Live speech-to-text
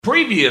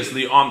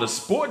Previously on the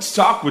Sports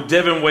Talk with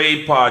Devin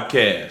Wade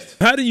podcast.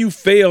 How do you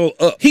fail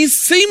up? He's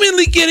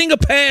seemingly getting a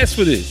pass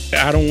for this.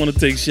 I don't want to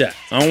take shots.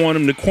 I don't want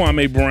him to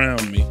Kwame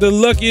Brown me. The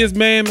luckiest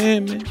man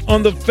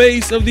on the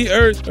face of the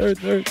earth.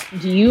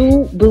 Do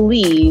you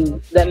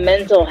believe that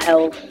mental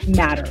health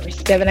matters?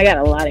 Devin, I got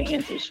a lot of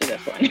answers for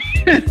this one.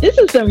 This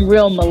is some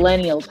real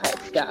millennial type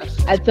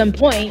stuff. At some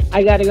point,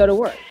 I got to go to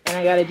work and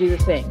I got to do the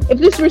thing. If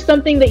this were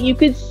something that you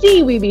could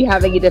see, we'd be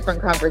having a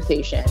different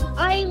conversation.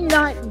 I'm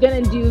not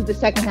going to do the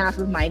second half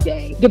of my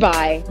day.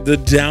 Goodbye. The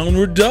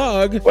downward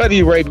dog. Why do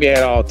you rate me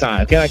at all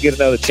times? Can I get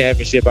another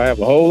championship? I have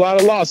a whole lot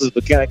of losses,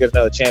 but can I get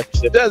another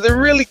championship? Does it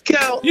really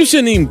count? You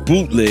shouldn't even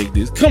bootleg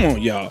this. Come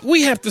on, y'all.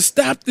 We have to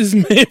stop this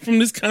man from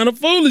this kind of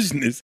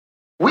foolishness.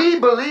 We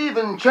believe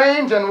in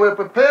change and we're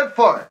prepared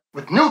for it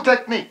with new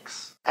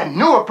techniques and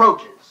new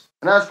approaches.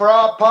 And as for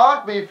our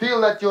part, we feel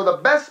that you're the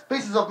best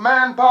pieces of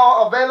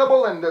manpower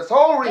available in this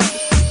whole region.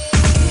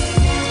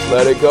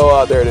 Let it go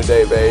out there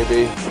today,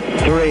 baby.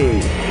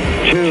 3,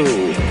 2, 1.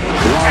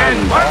 And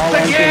once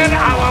again,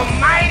 our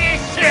mighty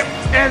ship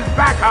is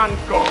back on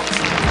course.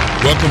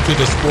 Welcome to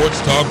the Sports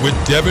Talk with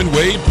Devin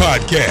Wade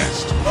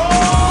podcast.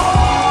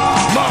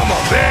 Oh, mama,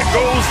 there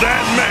goes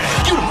that man.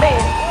 You roll,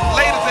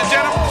 ladies and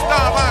gentlemen, the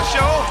star of our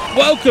show.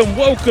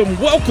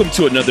 Welcome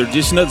to another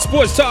edition of the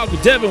Sports Talk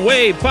with Devin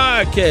Wade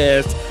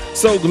podcast.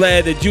 So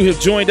glad that you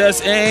have joined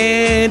us,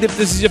 and if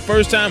this is your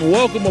first time,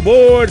 welcome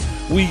aboard.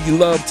 We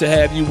love to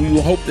have you. We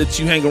will hope that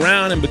you hang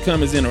around and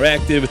become as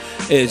interactive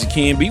as you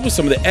can be with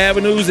some of the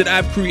avenues that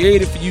I've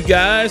created for you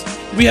guys.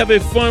 We have a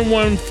fun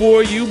one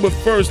for you, but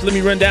first, let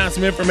me run down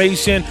some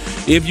information.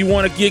 If you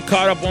want to get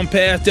caught up on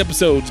past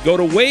episodes, go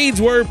to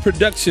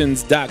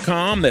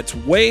wadeswordproductions.com. That's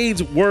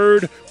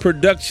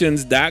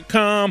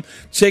wadeswordproductions.com.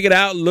 Check it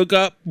out, look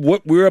up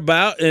what we're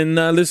about, and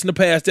listen to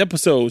past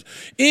episodes.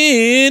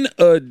 In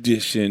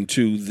addition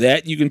to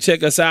that, you can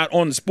check us out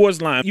on the sports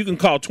line. You can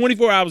call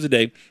 24 hours a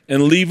day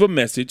and leave a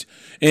message,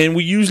 and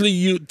we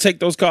usually take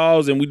those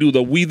calls and we do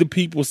the We the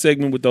People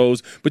segment with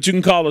those, but you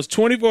can call us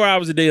 24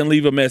 hours a day and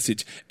leave a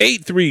message.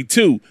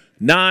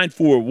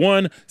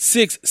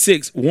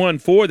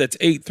 832-941-6614. That's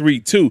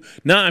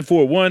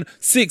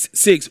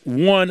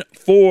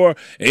 832-941-6614.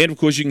 And of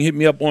course, you can hit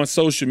me up on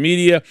social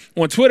media,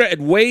 on Twitter at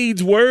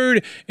Wade's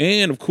Word,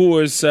 and of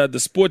course, the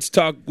Sports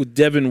Talk with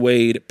Devin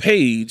Wade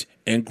page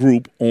and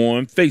group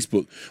on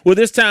Facebook. Well,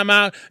 this time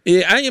out,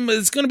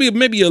 it's going to be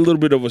maybe a little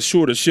bit of a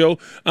shorter show.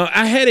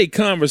 I had a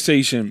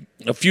conversation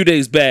a few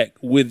days back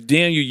with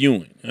Daniel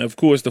Ewing, of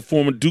course, the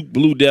former Duke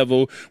Blue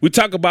Devil. We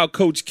talked about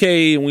Coach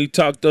K, and we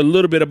talked a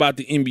little bit about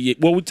the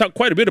NBA. Well, we talked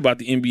quite a bit about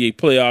the NBA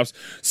playoffs.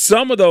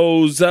 Some of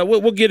those,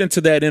 we'll get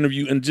into that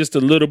interview in just a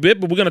little bit,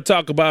 but we're going to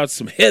talk about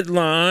some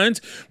headlines.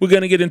 We're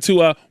going to get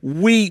into a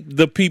We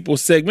the People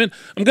segment.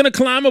 I'm going to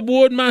climb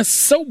aboard my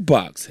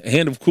soapbox.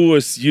 And, of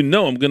course, you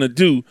know I'm going to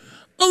do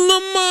a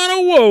Lamont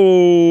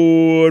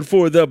Award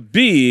for the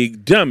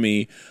big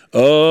dummy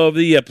of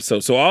the episode.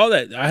 So all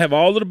that, I have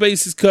all of the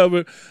bases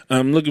covered.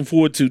 I'm looking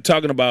forward to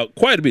talking about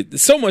quite a bit.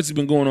 So much has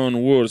been going on in the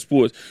world of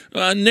sports,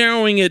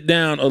 narrowing it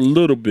down a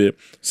little bit.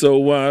 So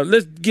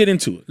let's get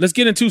into it. Let's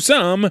get into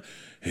some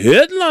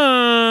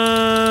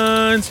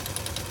headlines.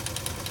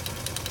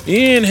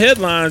 In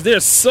headlines,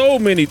 there's so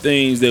many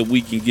things that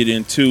we can get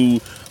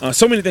into.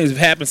 So many things have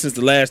happened since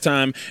the last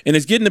time, and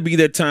it's getting to be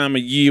that time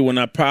of year when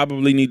I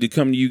probably need to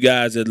come to you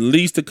guys at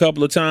least a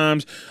couple of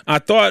times. I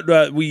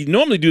thought we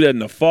normally do that in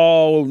the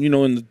fall, you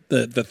know, in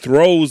the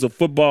throes of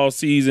football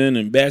season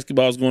and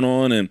basketball's going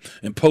on and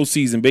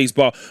postseason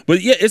baseball.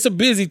 But, yeah, it's a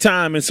busy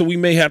time, and so we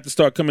may have to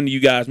start coming to you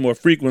guys more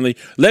frequently.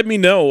 Let me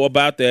know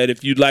about that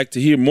if you'd like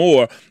to hear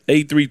more.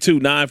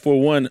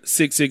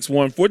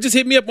 832-941-6614. Just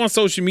hit me up on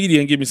social media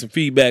and give me some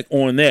feedback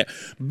on that.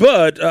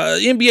 But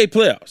NBA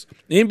playoffs.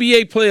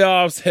 NBA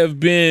playoffs have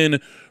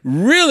been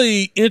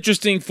really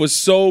interesting for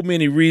so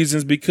many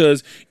reasons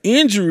because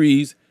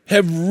injuries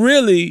have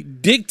really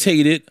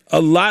dictated a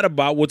lot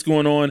about what's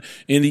going on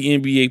in the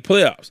NBA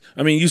playoffs.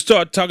 I mean, you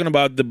start talking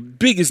about the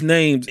biggest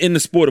names in the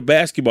sport of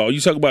basketball. You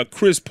talk about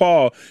Chris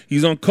Paul.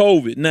 He's on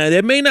COVID. Now,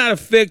 that may not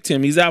affect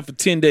him. He's out for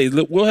 10 days.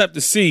 Look, we'll have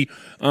to see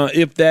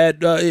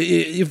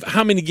if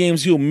how many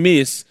games he'll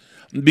miss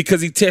because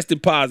he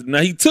tested positive.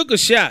 Now, he took a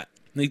shot.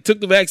 He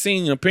took the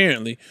vaccine,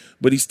 apparently,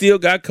 but he still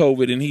got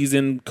COVID, and he's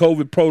in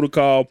COVID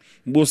protocol.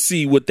 We'll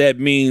see what that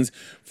means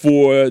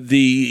for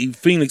the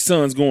Phoenix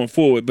Suns going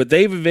forward. But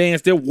they've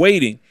advanced. They're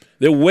waiting.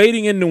 They're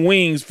waiting in the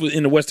wings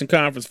in the Western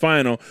Conference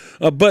Final.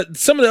 But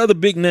some of the other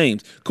big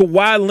names,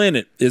 Kawhi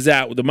Leonard is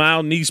out with a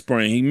mild knee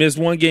sprain. He missed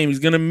one game. He's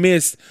going to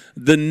miss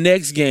the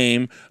next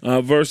game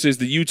versus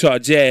the Utah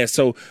Jazz.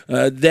 So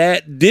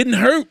that didn't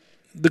hurt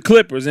the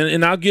Clippers,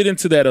 and I'll get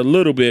into that a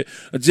little bit.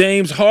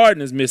 James Harden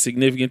has missed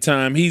significant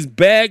time. He's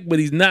back, but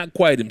he's not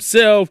quite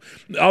himself.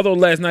 Although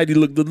last night he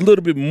looked a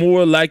little bit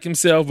more like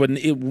himself, but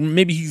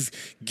maybe he's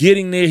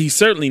getting there. He's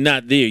certainly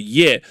not there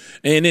yet.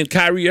 And then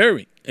Kyrie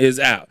Irving is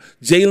out.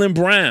 Jaylen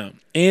Brown,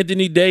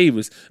 Anthony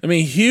Davis. I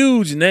mean,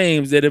 huge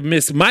names that have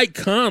missed. Mike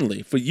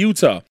Conley for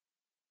Utah.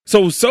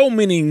 So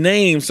many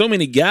names, so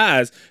many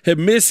guys have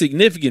missed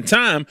significant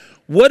time.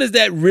 what does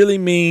that really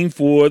mean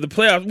for the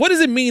playoffs? What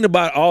does it mean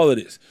about all of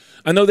this?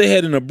 I know they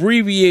had an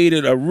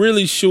abbreviated, a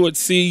really short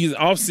season,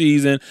 off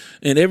season,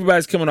 and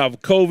everybody's coming off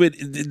of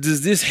COVID.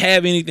 Does this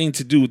have anything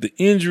to do with the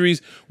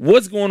injuries?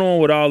 What's going on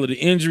with all of the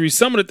injuries?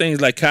 Some of the things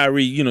like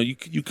Kyrie,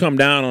 you come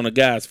down on a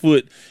guy's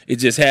foot, it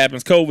just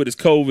happens. COVID is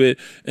COVID,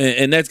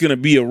 and that's going to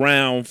be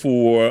around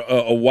for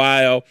a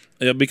while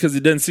because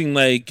it doesn't seem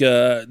like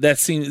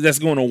that's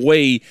going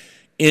away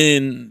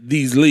in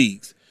these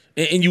leagues.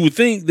 And you would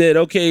think that,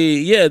 okay,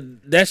 yeah,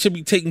 that should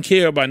be taken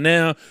care of by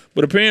now.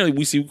 But apparently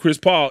we see with Chris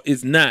Paul,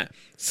 it's not.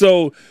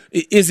 So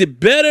is it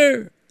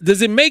better?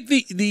 Does it make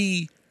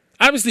the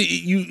obviously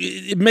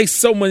it makes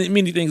so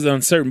many things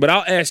uncertain. But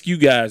I'll ask you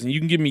guys, and you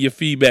can give me your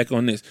feedback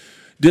on this.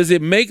 Does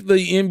it make the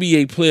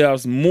NBA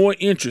playoffs more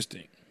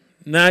interesting?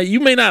 Now, you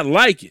may not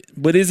like it,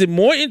 but is it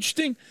more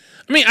interesting?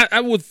 I mean,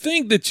 I would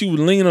think that you would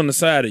lean on the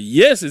side of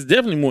yes, it's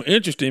definitely more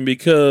interesting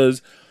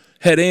because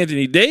had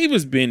Anthony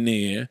Davis been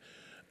there,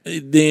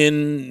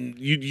 then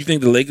you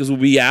think the Lakers will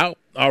be out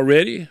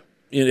already?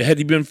 Had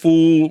he been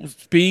full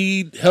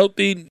speed,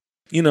 healthy?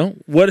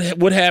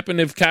 What happened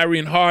if Kyrie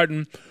and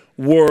Harden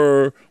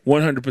were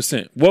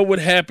 100%? What would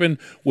happen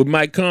with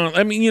Mike Conley?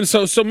 I mean,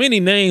 so many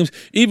names,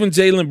 even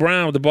Jaylen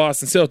Brown with the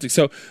Boston Celtics.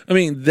 So, I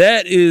mean,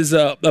 that is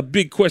a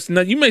big question.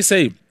 Now, you may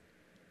say,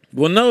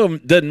 well, no,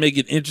 it doesn't make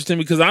it interesting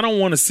because I don't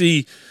want to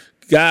see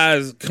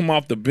guys come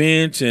off the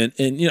bench and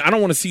I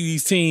don't want to see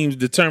these teams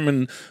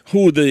determine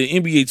who the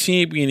NBA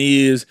champion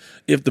is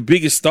if the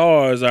biggest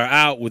stars are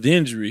out with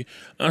injury.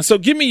 So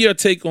give me your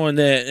take on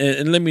that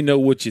and let me know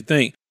what you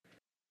think.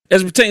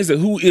 As it pertains to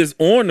who is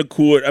on the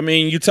court, I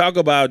mean, you talk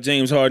about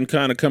James Harden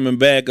kind of coming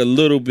back a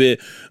little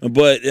bit,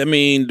 but, I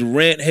mean,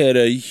 Durant had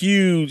a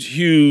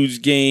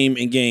huge game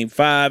in Game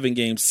 5 and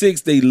Game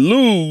 6. They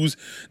lose.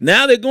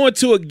 Now they're going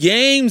to a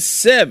Game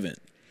 7.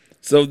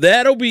 So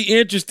that'll be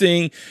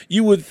interesting.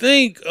 You would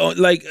think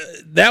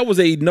that was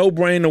a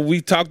no-brainer. We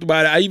talked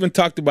about it. I even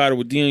talked about it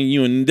with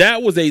DNU, and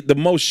that was the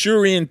most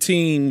sure-in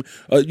team,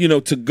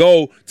 to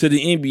go to the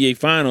NBA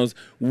Finals.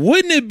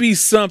 Wouldn't it be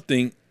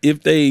something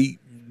if they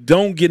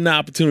don't get an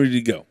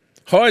opportunity to go?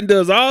 Harden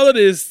does all of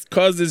this,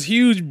 causes this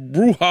huge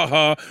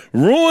brouhaha,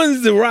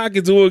 ruins the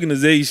Rockets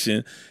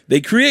organization. They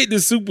create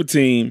this super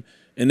team,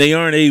 and they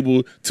aren't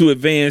able to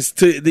advance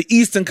to the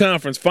Eastern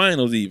Conference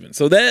Finals even.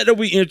 So that'll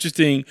be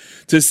interesting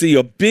to see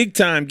a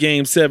big-time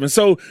Game 7.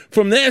 So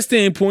from that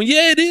standpoint,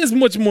 yeah, it is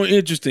much more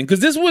interesting because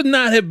this would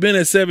not have been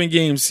a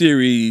 7-game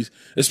series,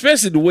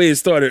 especially the way it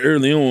started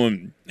early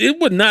on. It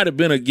would not have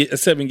been a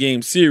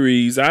 7-game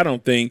series, I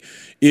don't think,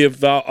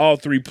 if all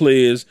three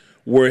players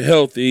were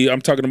healthy. I'm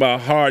talking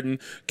about Harden,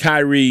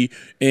 Kyrie,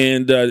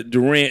 and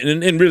Durant.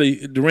 And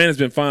really, Durant has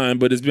been fine,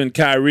 but it's been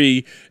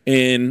Kyrie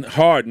and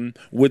Harden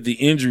with the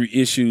injury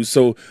issues.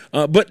 So,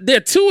 but there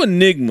are two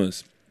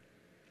enigmas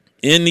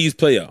in these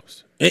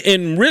playoffs.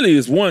 And really,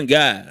 it's one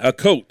guy, a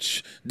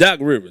coach, Doc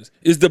Rivers,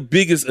 is the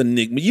biggest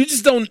enigma. You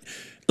just don't,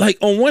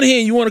 on one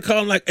hand, you want to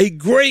call him a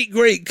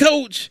great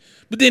coach,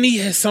 but then he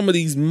has some of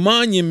these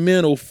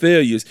monumental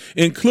failures,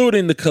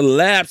 including the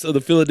collapse of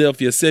the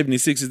Philadelphia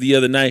 76ers the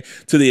other night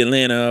to the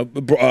Atlanta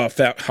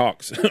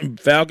Hawks.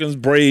 Falcons,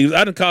 Braves.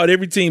 I done called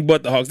every team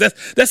but the Hawks.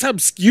 That's how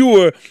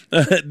obscure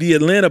the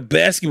Atlanta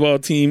basketball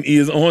team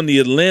is on the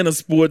Atlanta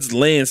sports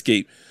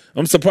landscape.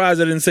 I'm surprised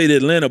I didn't say the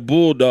Atlanta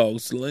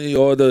Bulldogs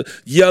or the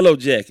Yellow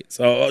Jackets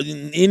or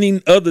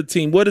any other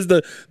team. What is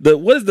the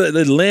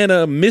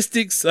Atlanta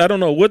Mystics? I don't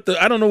know what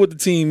the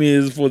team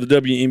is for the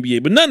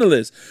WNBA. But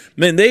nonetheless,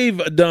 man, they've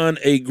done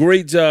a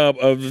great job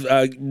of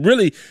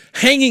really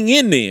hanging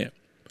in there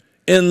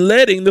and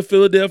letting the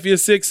Philadelphia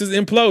Sixers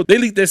implode. They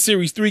lead that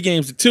series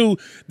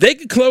 3-2. They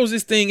could close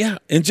this thing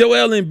out. And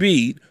Joel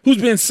Embiid, who's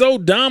been so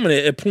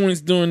dominant at points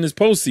during this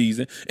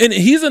postseason, and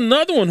he's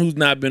another one who's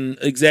not been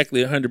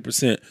exactly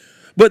 100%.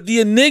 But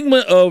the enigma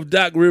of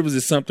Doc Rivers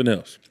is something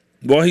else.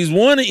 While he's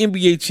won an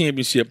NBA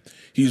championship,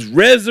 he's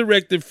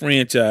resurrected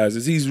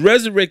franchises, he's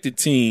resurrected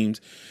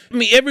teams. I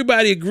mean,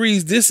 everybody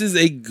agrees this is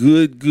a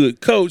good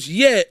coach,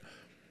 yet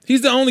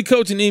he's the only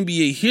coach in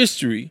NBA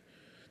history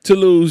to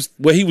lose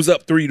where he was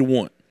up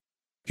 3-1.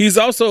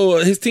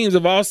 His teams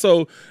have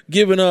also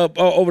given up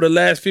over the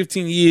last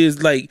 15 years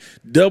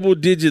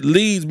double-digit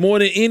leads more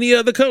than any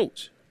other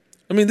coach.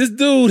 I mean, this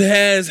dude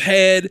has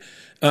had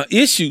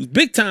issues,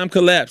 big-time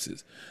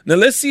collapses. Now,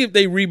 let's see if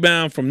they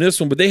rebound from this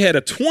one, but they had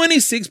a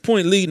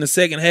 26-point lead in the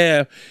second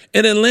half,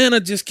 and Atlanta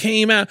just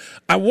came out.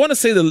 I want to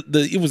say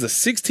it was a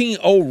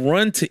 16-0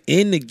 run to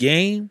end the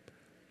game.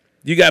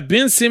 You got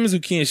Ben Simmons who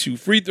can't shoot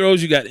free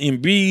throws. You got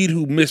Embiid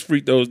who missed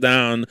free throws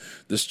down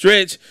the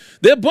stretch.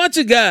 There are a bunch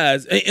of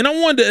guys, and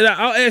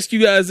I'll ask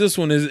you guys this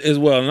one as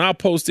well, and I'll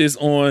post this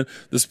on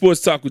the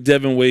Sports Talk with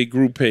Devin Wade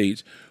group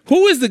page.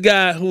 Who is the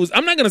guy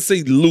I'm not going to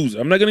say loser.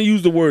 I'm not going to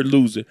use the word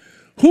loser.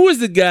 Who is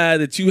the guy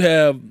that you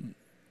have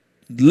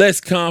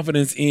less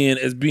confidence in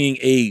as being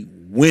a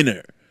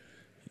winner?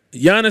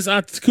 Giannis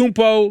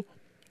Antetokounmpo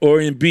or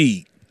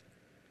Embiid?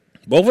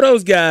 Both of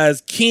those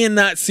guys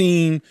cannot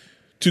seem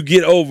to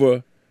get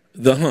over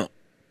the hump.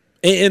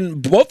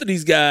 And both of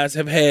these guys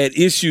have had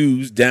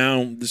issues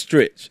down the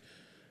stretch.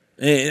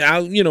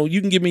 And you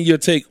can give me your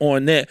take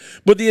on that.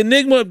 But the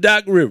enigma of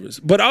Doc Rivers,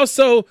 but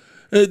also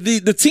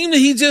the team that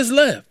he just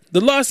left, the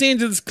Los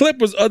Angeles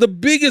Clippers, are the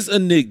biggest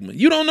enigma.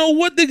 You don't know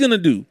what they're gonna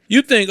do.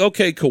 You think,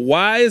 okay,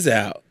 Kawhi is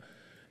out,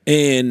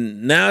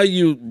 and now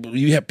you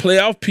have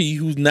playoff P,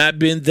 who's not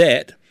been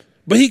that,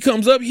 but he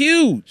comes up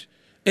huge,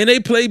 and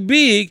they play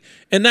big,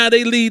 and now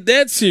they lead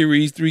that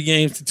series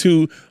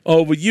 3-2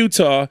 over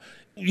Utah.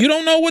 You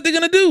don't know what they're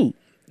gonna do.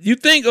 You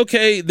think,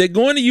 okay, they're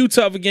going to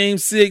Utah for Game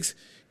 6.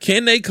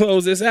 Can they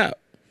close this out?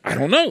 I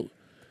don't know.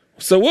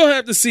 So we'll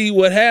have to see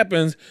what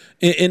happens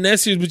in that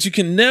series, but you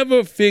can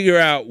never figure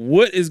out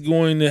what is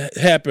going to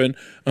happen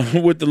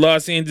with the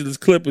Los Angeles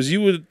Clippers.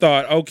 You would have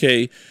thought,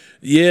 okay,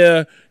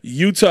 yeah,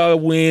 Utah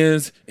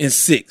wins in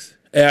 6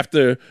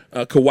 after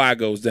Kawhi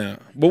goes down.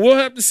 But we'll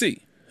have to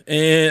see.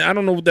 And I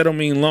don't know what that'll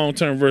mean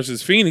long-term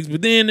versus Phoenix,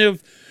 but then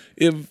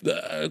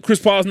if Chris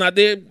Paul's not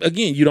there,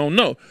 again, you don't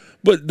know.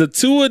 But the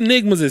two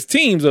enigmas as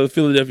teams are the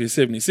Philadelphia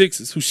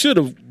 76ers, who should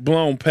have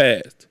blown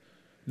past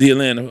the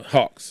Atlanta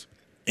Hawks.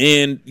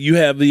 And you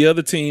have the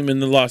other team in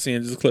the Los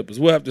Angeles Clippers.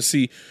 We'll have to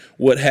see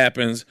what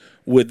happens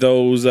with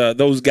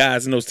those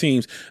guys and those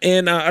teams.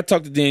 And I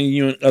talked to Dan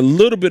Ewing a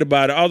little bit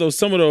about it, although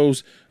some of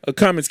those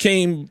comments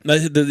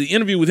the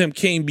interview with him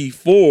came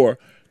before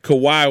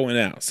Kawhi went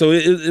out. So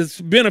it's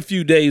been a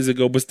few days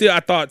ago, but still I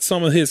thought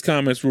some of his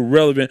comments were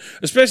relevant,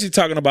 especially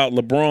talking about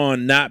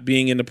LeBron not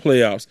being in the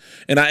playoffs.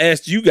 And I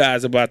asked you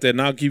guys about that,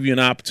 and I'll give you an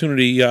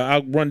opportunity.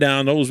 I'll run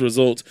down those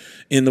results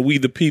in the We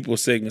the People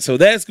segment. So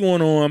that's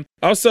going on.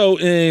 Also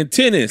in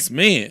tennis,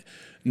 man,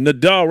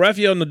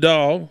 Rafael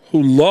Nadal,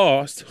 who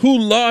lost to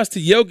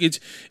Jokic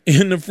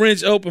in the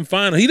French Open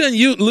final. He doesn't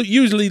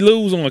usually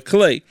lose on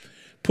clay.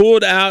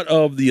 Pulled out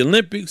of the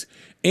Olympics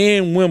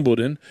and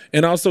Wimbledon.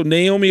 And also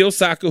Naomi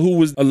Osaka, who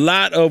was a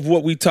lot of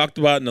what we talked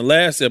about in the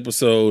last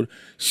episode.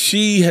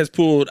 She has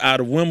pulled out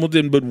of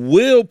Wimbledon, but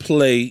will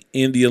play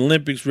in the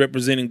Olympics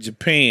representing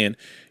Japan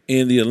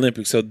in the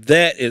Olympics. So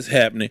that is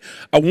happening.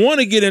 I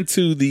want to get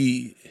into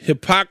the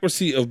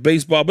hypocrisy of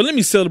baseball, but let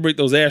me celebrate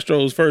those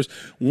Astros first.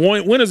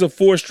 Winners of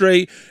 4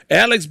 straight.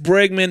 Alex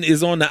Bregman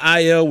is on the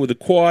IL with a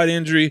quad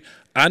injury.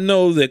 I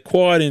know that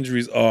quad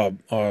injuries are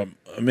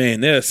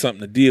man, there's something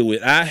to deal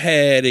with. I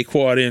had a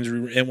quad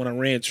injury, and when I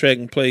ran track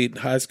and played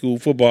high school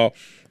football,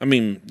 I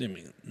mean,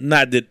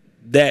 not that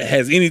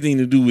has anything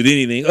to do with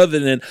anything other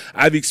than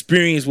I've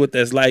experienced what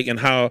that's like and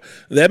how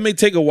that may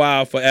take a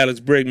while for Alex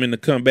Bregman to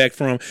come back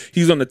from.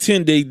 He's on a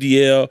 10-day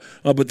DL,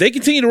 but they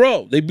continue to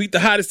roll. They beat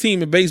the hottest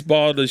team in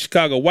baseball, the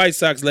Chicago White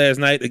Sox, last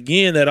night.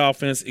 Again, that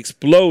offense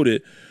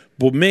exploded.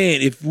 But,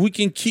 man, if we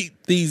can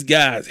keep these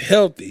guys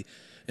healthy,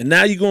 and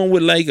now you're going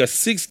with like a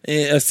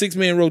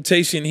six-man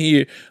rotation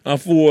here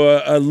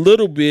for a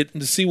little bit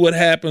to see what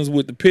happens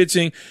with the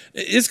pitching.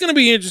 It's going to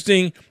be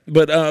interesting,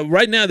 but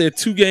right now they're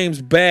 2 games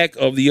back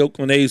of the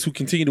Oakland A's, who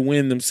continue to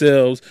win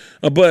themselves.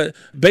 But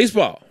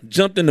baseball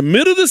jumped in the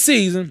middle of the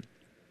season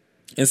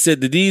and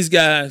said that these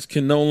guys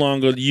can no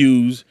longer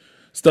use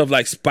stuff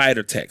like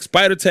Spider Tack.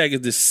 Spider Tack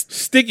is this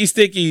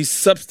sticky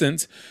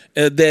substance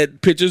that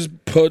pitchers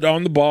put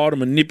on the ball to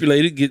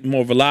manipulate it, get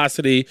more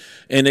velocity,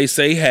 and they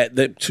say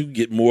that to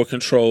get more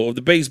control of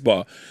the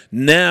baseball.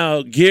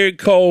 Now, Garrett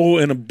Cole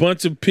and a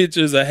bunch of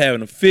pitchers are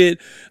having a fit.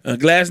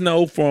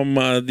 Glasnow from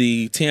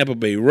the Tampa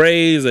Bay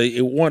Rays,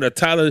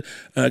 Tyler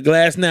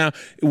Glasnow,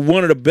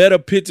 one of the better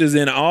pitchers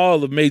in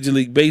all of Major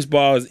League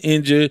Baseball, is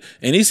injured,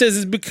 and he says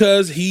it's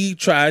because he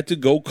tried to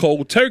go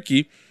cold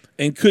turkey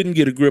and couldn't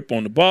get a grip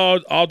on the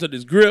ball, altered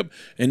his grip,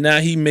 and now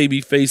he may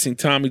be facing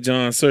Tommy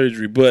John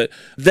surgery. But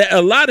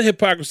a lot of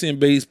hypocrisy in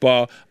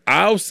baseball.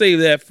 I'll save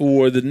that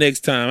for the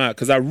next time out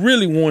because I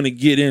really want to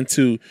get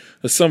into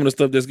some of the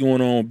stuff that's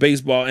going on in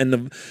baseball.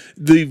 And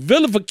the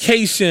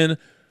vilification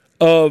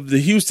of the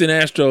Houston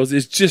Astros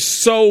is just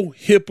so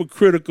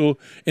hypocritical,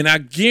 and I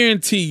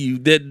guarantee you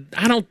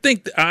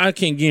that I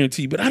can't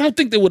guarantee, but I don't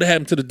think that would have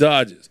happened to the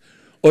Dodgers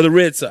or the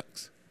Red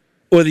Sox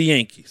or the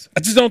Yankees. I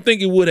just don't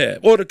think it would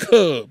have. Or the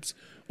Cubs.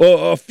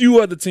 Or a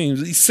few other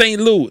teams. St.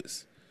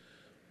 Louis.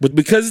 But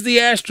because it's the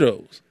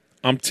Astros,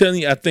 I'm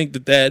telling you, I think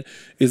that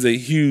is a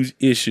huge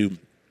issue.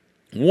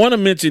 I want to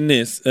mention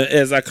this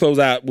as I close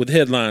out with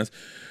headlines.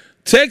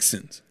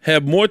 Texans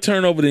have more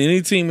turnover than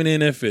any team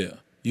in the NFL.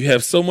 You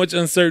have so much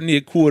uncertainty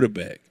at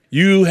quarterback.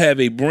 You have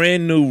a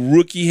brand new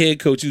rookie head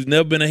coach who's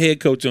never been a head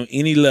coach on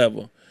any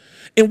level.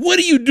 And what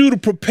do you do to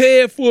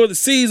prepare for the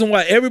season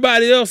while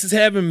everybody else is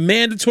having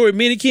mandatory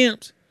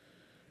minicamps?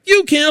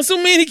 You cancel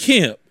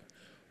minicamp.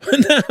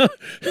 Now,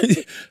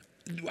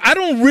 I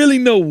don't really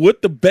know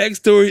what the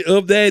backstory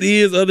of that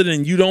is other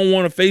than you don't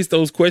want to face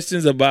those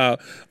questions about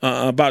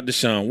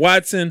Deshaun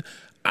Watson.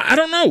 I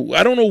don't know.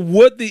 I don't know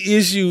what the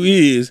issue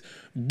is,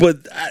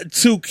 but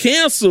to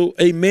cancel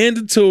a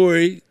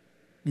mandatory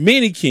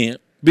minicamp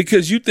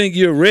because you think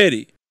you're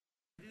ready,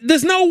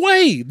 there's no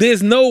way.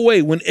 There's no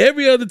way. When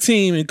every other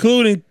team,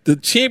 including the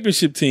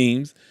championship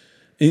teams,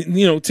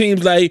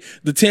 teams like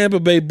the Tampa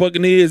Bay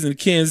Buccaneers and the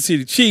Kansas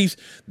City Chiefs,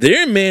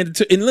 they're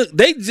mandatory. And look,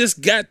 they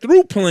just got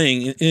through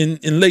playing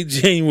in late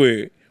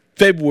January,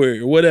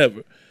 February, or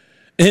whatever.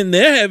 And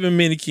they're having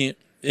minicamp.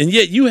 And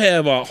yet you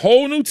have a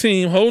whole new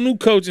team, whole new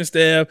coaching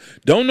staff,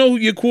 don't know who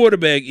your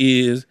quarterback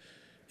is,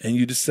 and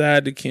you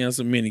decide to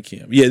cancel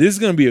minicamp. Yeah, this is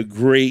going to be a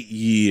great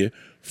year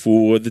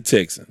for the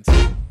Texans.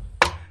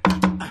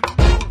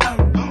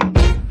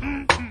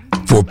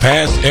 For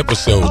past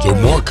episodes or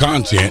more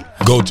content,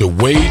 go to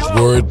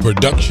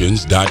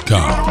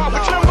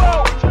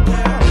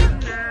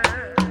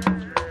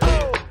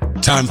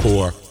wadeswordproductions.com. Time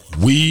for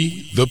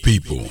We the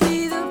People.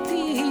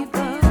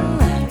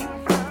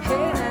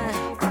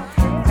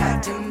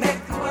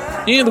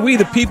 In the We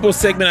the People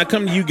segment, I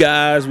come to you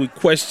guys with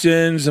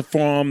questions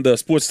from the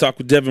Sports Talk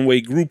with Devin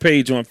Wade group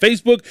page on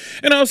Facebook,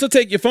 and I also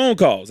take your phone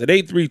calls at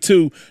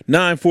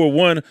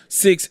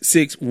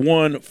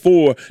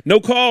 832-941-6614. No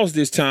calls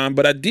this time,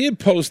 but I did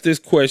post this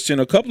question,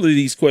 a couple of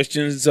these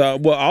questions,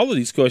 all of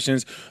these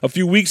questions a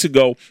few weeks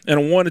ago, and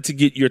I wanted to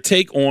get your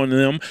take on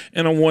them,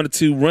 and I wanted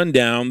to run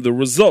down the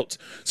results.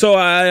 So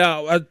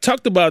I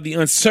talked about the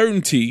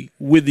uncertainty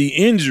with the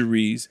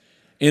injuries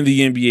in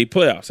the NBA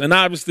playoffs, and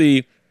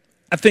obviously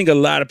I think a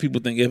lot of people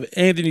think if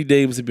Anthony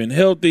Davis had been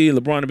healthy,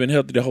 LeBron had been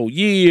healthy the whole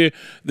year,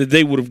 that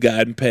they would have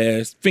gotten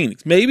past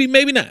Phoenix. Maybe,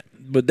 maybe not.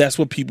 But that's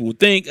what people would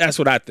think. That's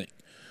what I think.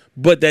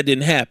 But that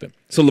didn't happen.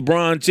 So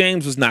LeBron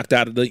James was knocked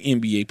out of the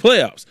NBA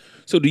playoffs.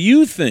 So do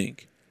you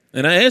think,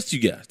 and I asked you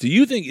guys, do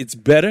you think it's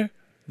better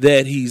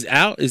that he's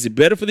out? Is it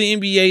better for the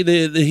NBA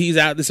that he's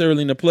out this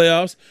early in the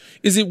playoffs?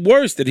 Is it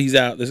worse that he's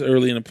out this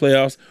early in the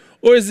playoffs?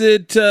 Or is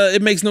it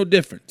makes no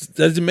difference?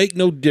 Does it make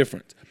no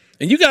difference?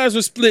 And you guys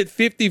were split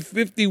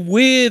 50-50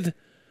 with,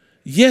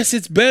 yes,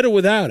 it's better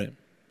without him.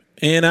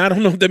 And I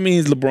don't know if that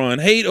means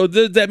LeBron hate, or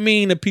does that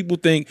mean that people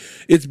think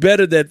it's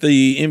better that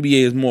the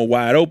NBA is more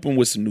wide open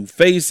with some new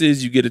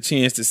faces? You get a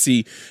chance to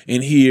see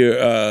and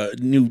hear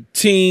new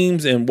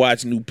teams and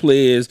watch new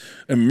players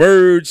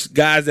emerge,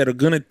 guys that are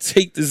going to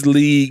take this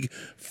league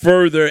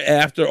further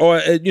after,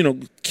 or,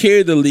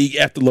 carry the league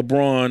after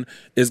LeBron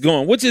is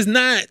gone, which is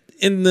not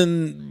in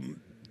the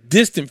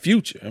distant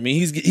future. I mean,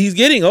 he's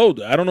getting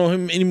older. I don't know how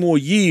many more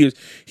years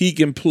he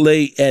can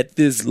play at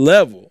this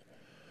level.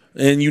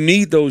 And you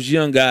need those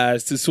young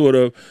guys to sort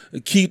of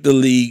keep the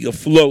league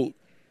afloat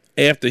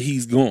after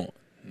he's gone.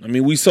 I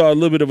mean, we saw a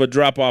little bit of a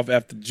drop-off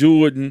after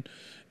Jordan.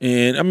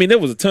 And, I mean, there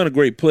was a ton of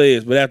great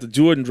players, but after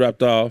Jordan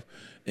dropped off,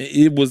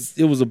 it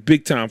was a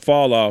big-time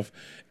fall-off.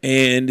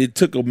 And it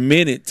took a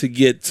minute to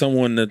get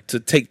someone to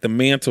take the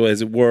mantle,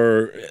 as it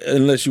were,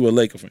 unless you were a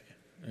Laker fan.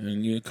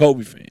 And you're a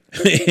Kobe fan.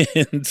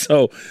 And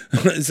so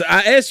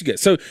I asked you guys.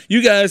 So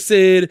you guys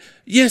said,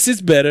 yes, it's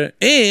better.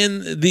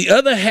 And the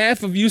other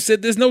half of you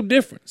said there's no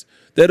difference.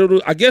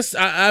 I guess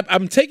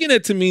I'm taking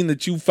it to mean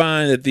that you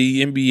find that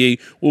the NBA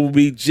will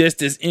be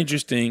just as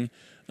interesting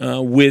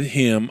with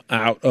him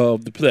out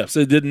of the playoffs. So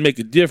it didn't make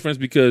a difference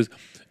because,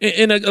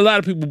 and a lot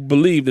of people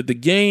believe that the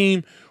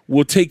game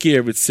will take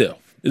care of itself.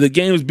 The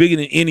game is bigger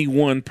than any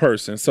one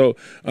person. So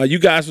you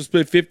guys were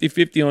split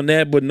 50-50 on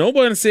that, but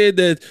nobody said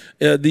that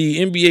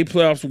the NBA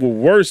playoffs were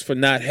worse for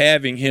not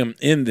having him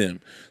in them.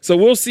 So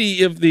we'll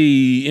see if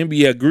the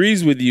NBA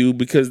agrees with you,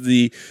 because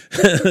the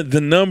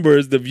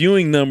numbers, the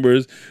viewing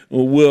numbers,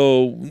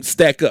 will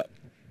stack up.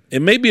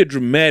 It may be a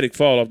dramatic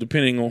fall-off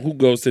depending on who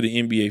goes to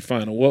the NBA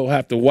final. We'll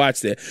have to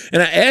watch that.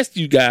 And I asked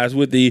you guys,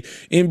 with the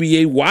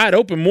NBA wide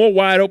open, more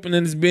wide open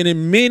than it's been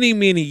in many,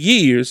 many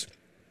years,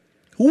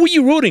 who were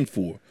you rooting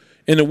for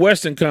in the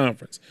Western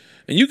Conference?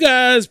 And you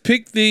guys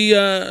picked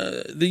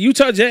the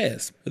Utah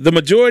Jazz. The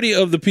majority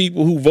of the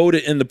people who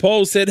voted in the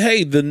poll said,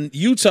 hey, the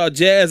Utah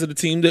Jazz are the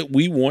team that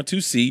we want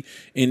to see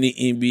in the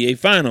NBA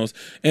Finals.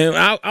 And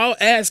I'll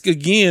ask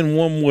again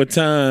one more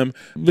time,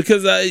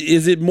 because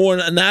is it more,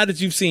 now that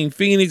you've seen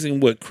Phoenix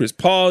and what Chris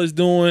Paul is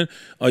doing,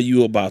 are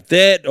you about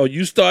that? Are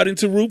you starting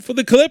to root for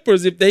the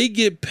Clippers if they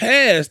get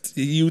past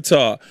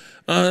Utah?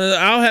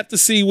 I'll have to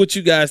see what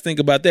you guys think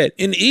about that.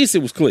 In the East, it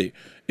was clear.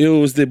 It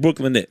was the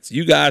Brooklyn Nets.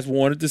 You guys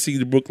wanted to see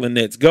the Brooklyn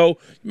Nets go.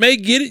 You may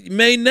get it, you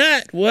may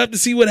not. We'll have to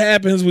see what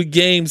happens with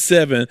Game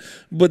 7.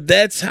 But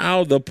that's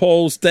how the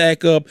polls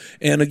stack up.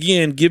 And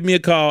again, give me a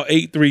call,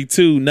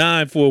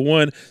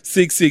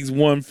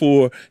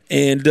 832-941-6614,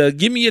 and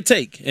give me your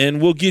take. And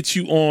we'll get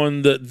you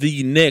on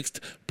the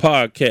next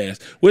podcast.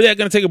 With that,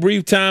 going to take a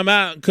brief time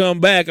out and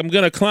come back. I'm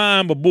going to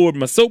climb aboard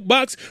my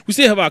soapbox. We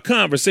still have our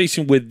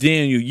conversation with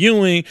Daniel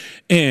Ewing,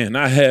 and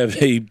I have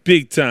a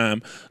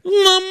big-time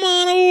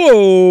Lamont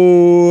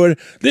Award.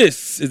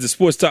 This is the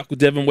Sports Talk with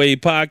Devin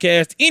Wade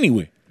podcast.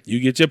 Anywhere you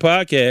get your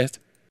podcast.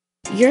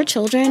 Your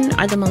children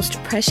are the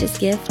most precious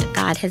gift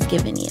God has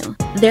given you.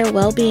 Their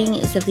well-being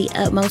is of the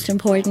utmost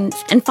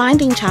importance, and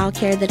finding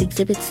childcare that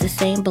exhibits the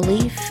same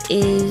belief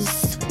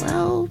is,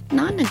 well,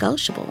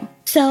 non-negotiable.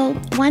 So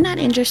why not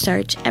end your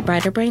search at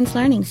Brighter Brains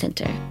Learning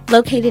Center?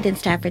 Located in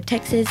Stafford,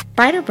 Texas,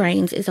 Brighter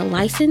Brains is a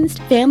licensed,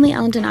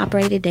 family-owned and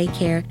operated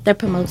daycare that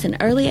promotes an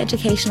early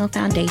educational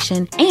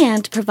foundation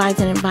and provides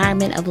an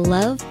environment of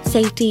love,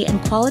 safety,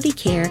 and quality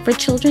care for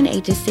children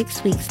ages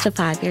 6 weeks to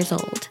 5 years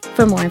old.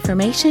 For more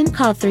information,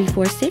 call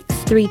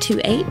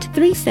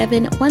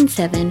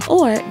 346-328-3717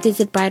 or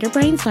visit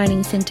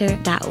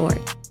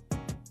brighterbrainslearningcenter.org.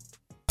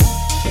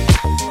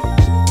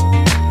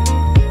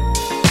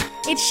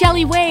 it's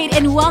Shelley Wade,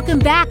 and welcome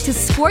back to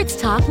Sports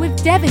Talk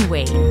with Devin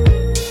Wade.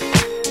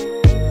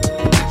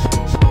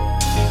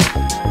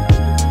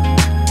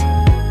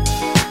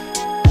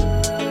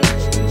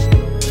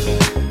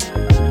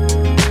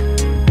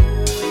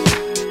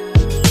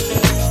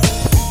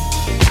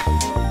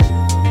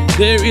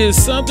 There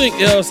is something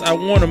else I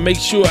want to make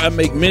sure I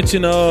make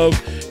mention of,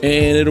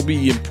 and it'll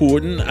be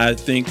important, I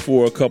think,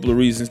 for a couple of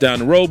reasons down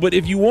the road. But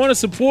if you want to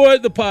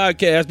support the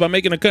podcast by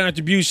making a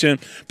contribution,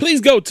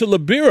 please go to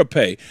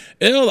Liberapay,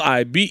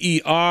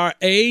 Liberapay,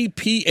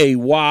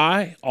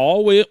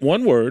 all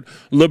one word,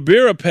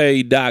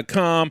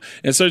 Liberapay.com,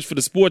 and search for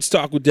the Sports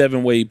Talk with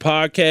Devin Wade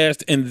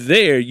podcast. And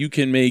there you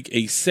can make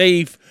a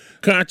safe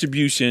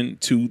contribution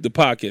to the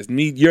podcast.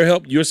 Need your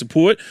help, your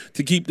support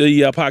to keep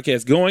the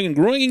podcast going and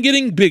growing and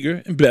getting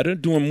bigger and better,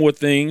 doing more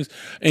things,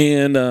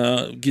 and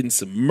getting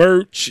some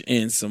merch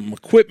and some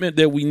equipment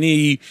that we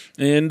need.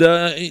 And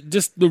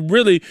it's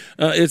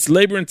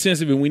labor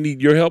intensive, and we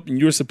need your help and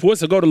your support.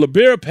 So go to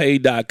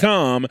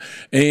Liberapay.com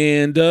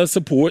and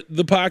support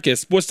the podcast,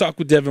 Sports Talk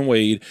with Devin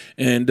Wade,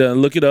 and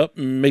look it up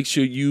and make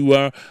sure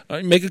you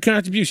make a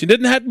contribution. It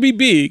doesn't have to be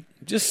big.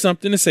 Just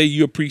something to say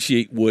you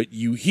appreciate what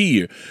you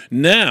hear.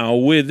 Now,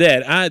 with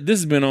that, this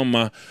has been on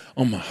my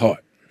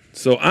heart.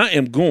 So I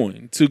am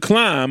going to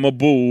climb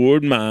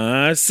aboard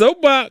my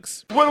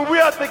soapbox. When we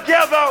are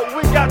together,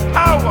 we got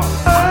power.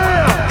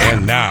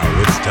 And now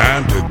it's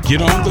time to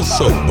get on the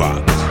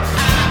soapbox.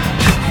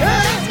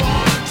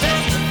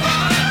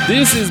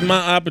 This is my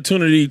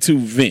opportunity to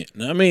vent.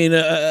 I mean,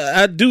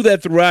 I do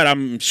that throughout,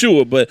 I'm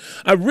sure, but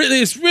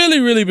it's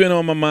really been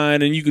on my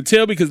mind, and you can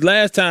tell because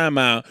last time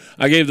out,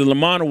 I gave the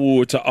Lamont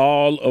Award to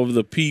all of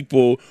the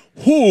people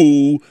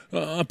who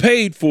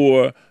paid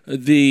for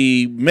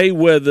the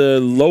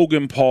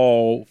Mayweather-Logan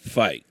Paul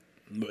fight.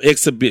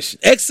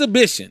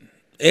 Exhibition,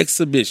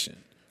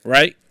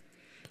 right?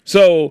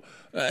 So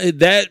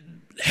that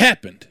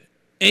happened,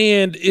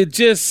 and it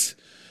just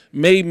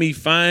made me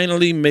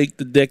finally make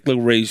the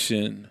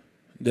declaration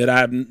that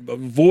I've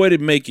avoided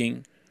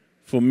making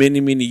for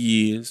many, many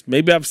years.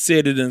 Maybe I've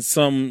said it in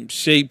some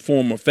shape,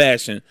 form, or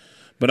fashion,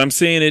 but I'm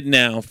saying it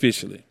now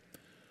officially.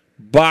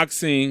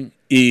 Boxing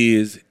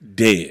is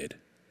dead.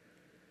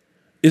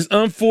 It's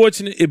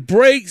unfortunate. It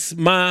breaks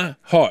my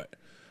heart.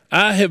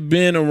 I have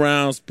been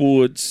around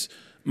sports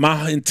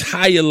my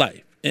entire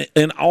life,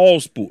 in all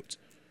sports.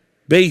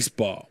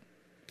 Baseball,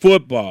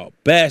 football,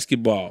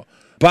 basketball,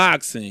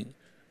 boxing,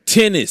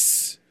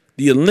 tennis,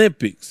 the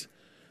Olympics.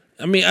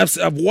 I mean,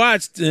 I've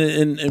watched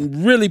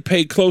and really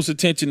paid close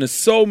attention to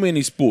so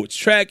many sports,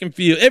 track and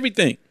field,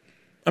 everything.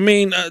 I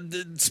mean,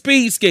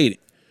 speed skating,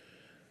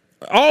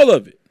 all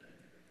of it.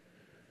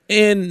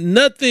 And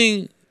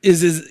nothing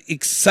is as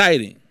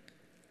exciting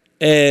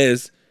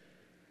as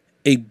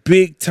a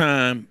big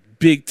time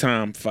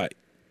fight.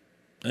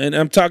 And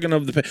I'm talking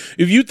of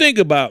if you think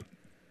about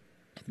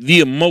the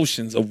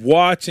emotions of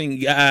watching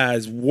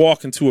guys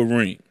walk into a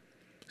ring,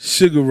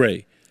 Sugar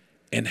Ray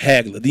and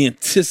Hagler, the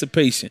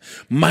anticipation,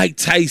 Mike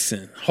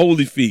Tyson,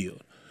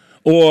 Holyfield,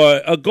 or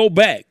go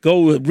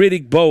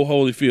Riddick Bowe,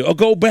 Holyfield, or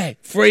go back,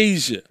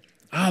 Frazier,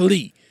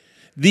 Ali.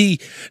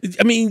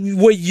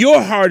 Where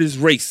your heart is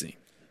racing,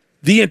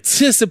 the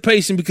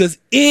anticipation, because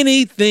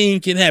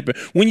anything can happen.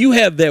 When you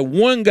have that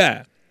one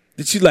guy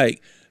that you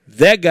like,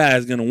 that guy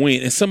is going to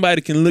win, and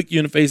somebody can look you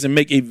in the face and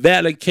make a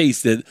valid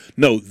case that,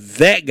 no,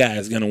 that guy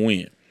is going to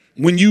win.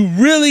 When you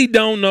really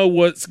don't know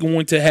what's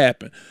going to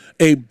happen,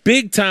 a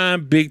big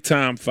time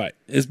fight.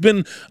 It's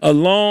been a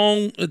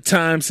long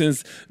time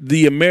since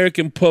the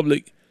American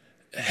public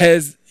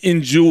has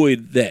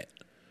enjoyed that.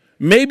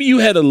 Maybe you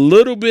had a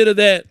little bit of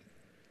that,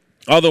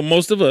 although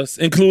most of us,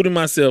 including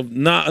myself,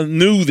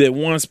 knew that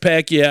once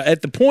Pacquiao,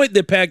 at the point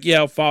that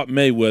Pacquiao fought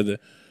Mayweather,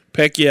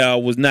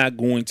 Pacquiao was not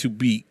going to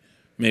beat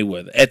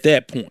Mayweather at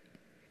that point.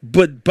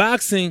 But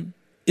boxing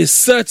is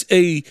such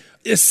a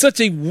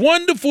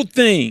wonderful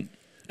thing.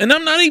 And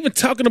I'm not even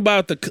talking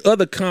about the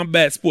other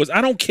combat sports.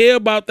 I don't care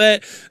about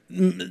that.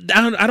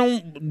 I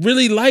don't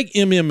really like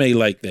MMA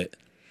like that.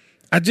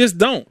 I just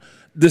don't.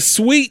 The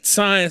sweet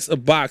science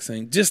of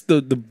boxing, just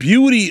the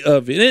beauty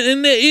of it.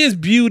 And there is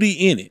beauty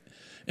in it.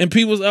 And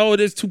people say,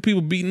 there's two people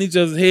beating each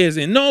other's heads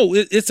in. No,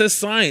 it's a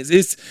science.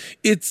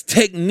 It's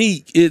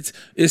technique. It's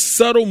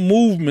subtle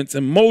movements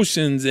and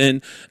motions.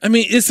 And,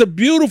 it's a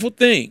beautiful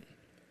thing.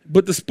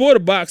 But the sport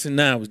of boxing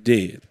now is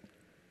dead.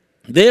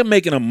 They're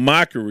making a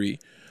mockery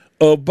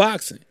of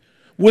boxing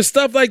with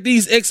stuff like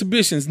these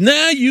exhibitions.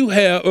 Now you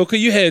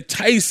had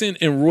Tyson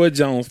and Roy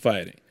Jones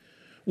fighting,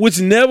 which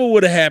never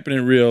would have happened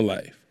in real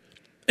life,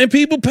 and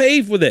people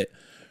paid for that.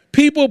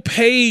 People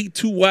paid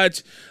to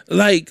watch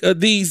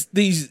these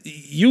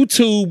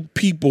YouTube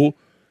people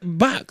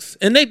box,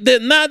 and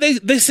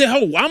they say,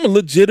 "Oh, I'm a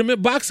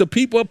legitimate boxer.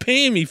 People are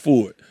paying me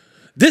for it.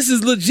 This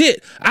is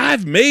legit.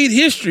 I've made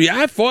history.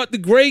 I fought the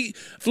great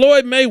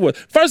Floyd Mayweather."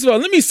 First of all,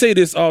 let me say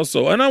this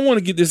also, and I want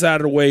to get this out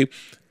of the way.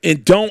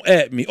 And don't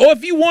at me. Or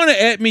if you want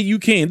to at me, you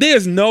can.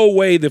 There's no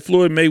way that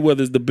Floyd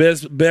Mayweather is the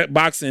best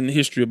boxer in the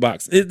history of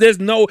boxing.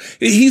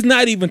 He's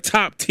not even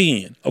top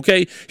 10,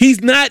 okay?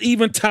 He's not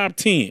even top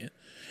 10.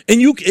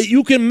 And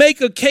you can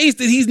make a case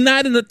that he's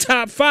not in the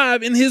top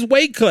 5 in his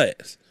weight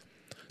class.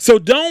 So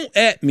don't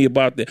at me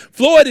about that.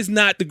 Floyd is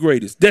not the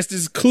greatest. That's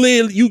just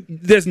clearly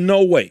there's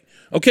no way.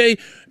 Okay?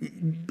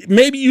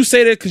 Maybe you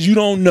say that because you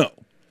don't know.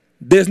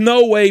 There's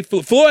no way.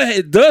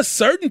 Floyd does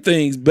certain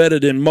things better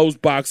than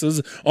most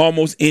boxers,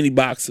 almost any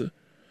boxer.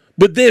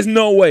 But there's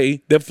no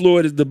way that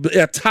Floyd is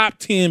a top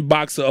 10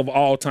 boxer of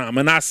all time.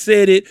 And I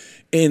said it,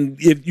 and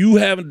if you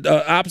have an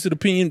opposite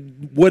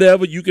opinion,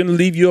 whatever, you can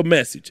leave your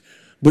message.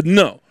 But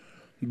no.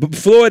 But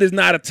Floyd is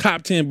not a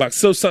top 10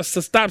 boxer. So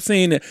stop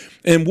saying that.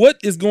 And what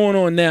is going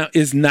on now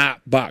is not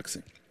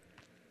boxing.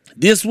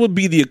 This would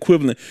be the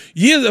equivalent.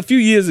 A few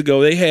years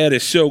ago, they had a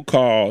show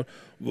called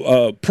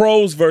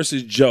Pros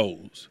versus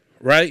Joes,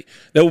 right?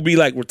 That would be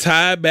like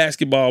retired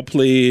basketball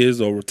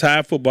players or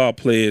retired football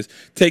players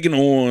taking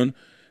on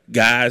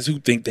guys who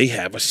think they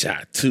have a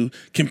shot to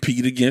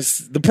compete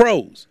against the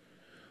pros.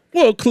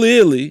 Well,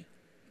 clearly,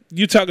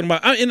 you're talking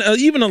about,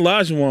 even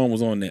Olajuwon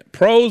was on that.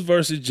 Pros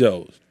versus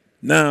Joes.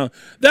 Now,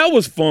 that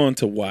was fun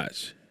to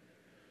watch,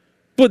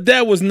 but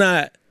that was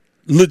not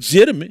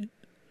legitimate.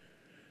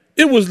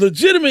 It was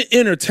legitimate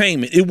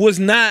entertainment. It was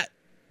not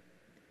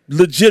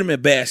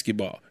legitimate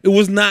basketball. It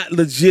was not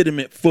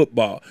legitimate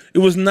football. It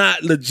was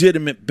not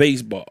legitimate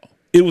baseball.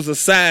 It was a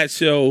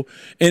sideshow,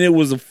 and it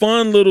was a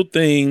fun little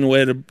thing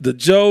where the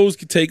Joes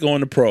could take on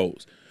the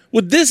pros.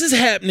 Well, this is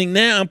happening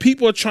now, and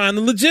people are trying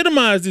to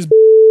legitimize this.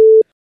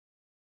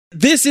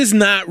 This is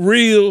not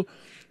real,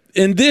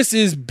 and this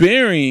is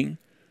burying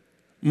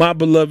my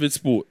beloved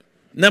sport.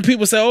 Now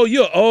people say, oh,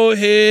 you're an old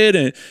head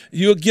and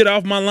you'll get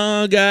off my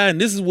lawn guy, and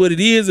this is what it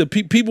is. And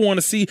people want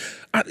to see.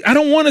 I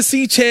don't want to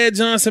see Chad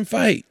Johnson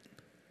fight.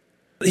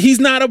 He's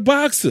not a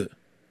boxer.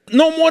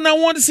 No more than I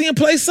want to see him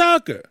play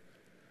soccer.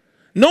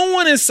 No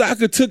one in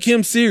soccer took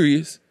him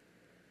serious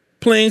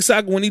playing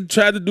soccer when he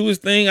tried to do his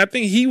thing. I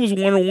think he was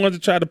one of the ones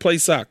that tried to play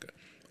soccer.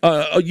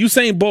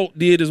 Usain Bolt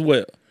did as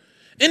well.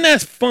 And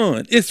that's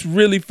fun. It's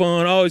really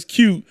fun. Always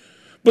cute.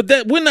 But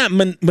that we're not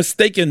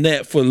mistaking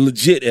that for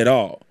legit at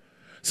all.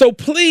 So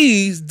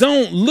please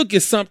don't look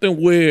at something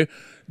where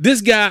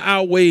this guy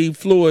outweighed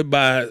Floyd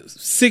by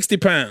 60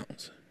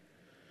 pounds,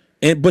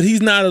 but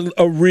he's not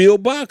a real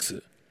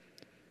boxer.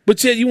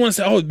 But yet you want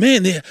to say, oh,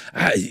 man,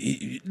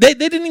 they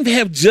didn't even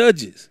have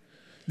judges.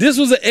 This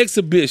was an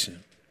exhibition.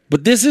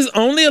 But this is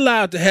only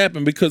allowed to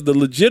happen because the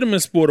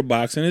legitimate sport of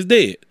boxing is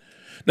dead.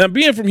 Now,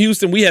 being from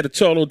Houston, we had the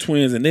Charlo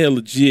twins, and they're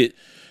legit,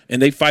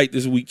 and they fight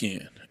this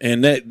weekend.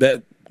 And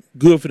that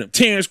good for them.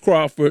 Terrence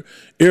Crawford,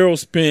 Errol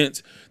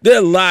Spence. There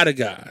are a lot of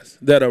guys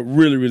that are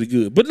really, really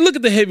good. But look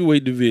at the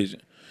heavyweight division.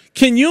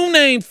 Can you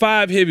name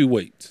 5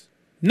 heavyweights?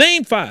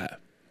 Name 5.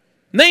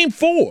 Name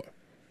 4.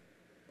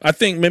 I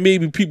think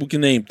maybe people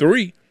can name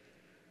 3.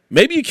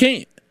 Maybe you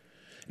can't.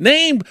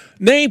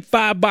 Name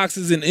 5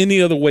 boxers in any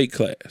other weight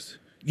class.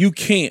 You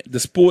can't. The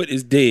sport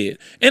is dead.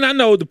 And I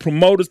know the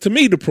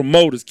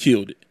promoters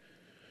killed it.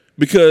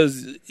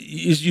 Because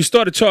you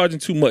started charging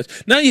too much.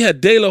 Now you had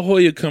De La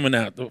Hoya coming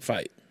out to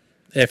fight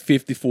at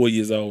 54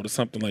 years old or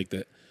something like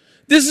that.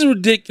 This is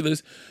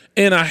ridiculous,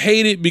 and I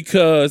hate it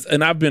because,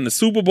 and I've been to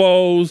Super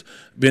Bowls,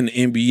 been to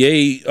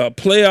NBA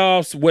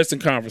playoffs, Western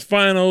Conference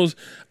Finals.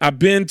 I've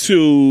been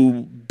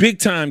to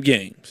big-time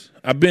games.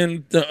 I've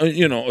been,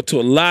 to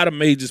a lot of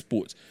major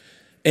sports,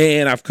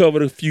 and I've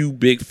covered a few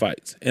big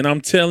fights. And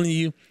I'm telling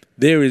you,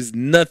 there is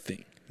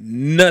nothing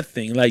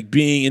like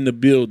being in the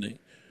building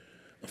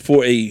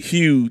for a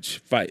huge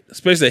fight,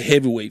 especially a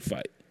heavyweight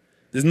fight.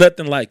 There's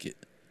nothing like it.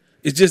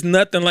 It's just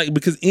nothing like it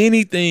because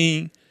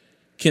anything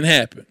can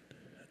happen.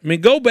 I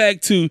mean, go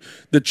back to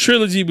the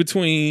trilogy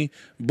between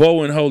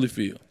Bo and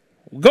Holyfield.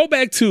 Go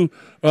back to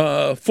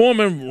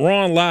Foreman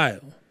Ron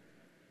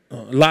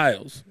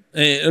Lyles.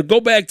 And go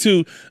back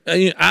to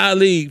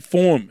Ali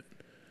Foreman,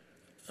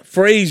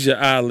 Frazier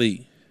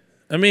Ali.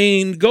 I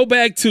mean, go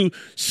back to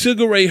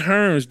Sugar Ray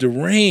Hearns,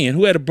 Duran,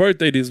 who had a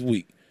birthday this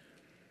week.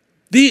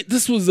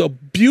 This was a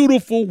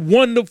beautiful,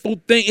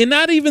 wonderful thing. And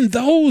not even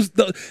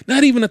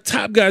the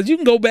top guys. You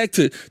can go back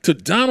to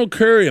Donald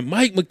Curry and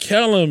Mike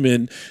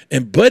McCallum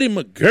and Buddy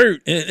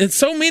McGirt and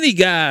so many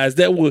guys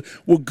that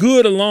were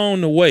good along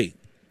the way.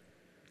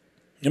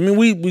 I mean,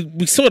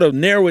 we sort of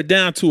narrow it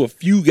down to a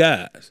few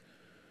guys.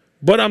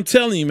 But I'm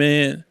telling you,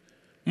 man,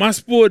 my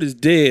sport is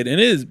dead, and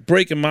it is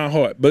breaking my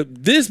heart.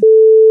 But this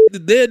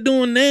that they're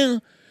doing now,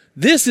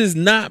 this is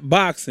not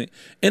boxing.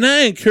 And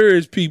I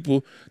encourage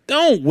people,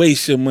 don't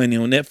waste your money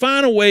on that.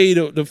 Find a way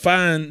to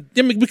find –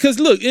 because,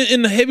 look,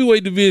 in the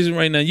heavyweight division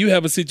right now, you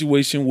have a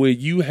situation where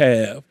you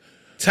have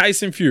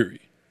Tyson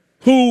Fury,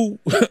 who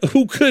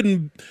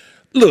couldn't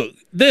 – look,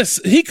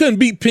 he couldn't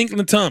beat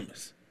Pinklon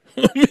Thomas.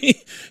 I mean,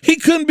 he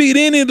couldn't beat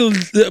any of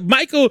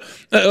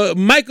the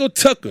Michael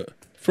Tucker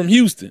from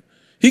Houston.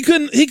 He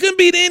couldn't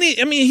beat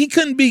any – I mean, he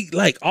couldn't beat,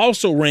 like,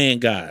 also ran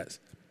guys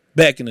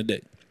back in the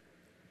day.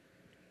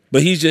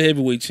 But he's your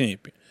heavyweight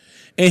champion.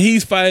 And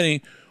he's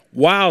fighting –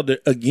 Wilder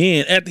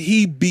again after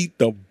he beat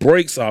the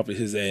brakes off of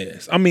his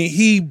ass. I mean,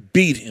 he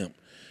beat him.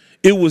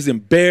 It was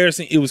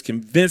embarrassing. It was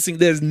convincing.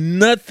 There's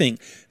nothing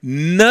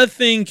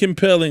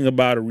compelling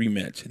about a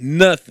rematch.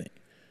 Nothing.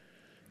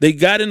 They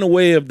got in the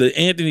way of the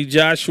Anthony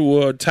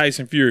Joshua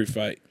Tyson Fury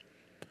fight.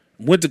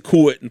 Went to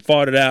court and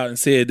fought it out and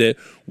said that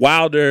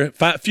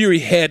Fury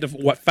had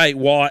to fight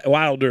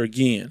Wilder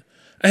again.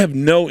 I have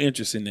no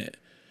interest in that.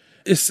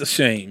 It's a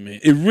shame, man.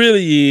 It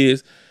really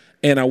is.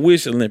 And I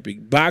wish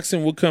Olympic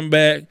boxing would come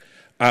back.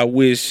 I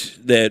wish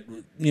that,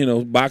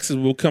 boxers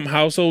will become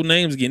household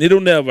names again. It'll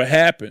never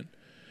happen.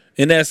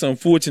 And that's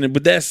unfortunate,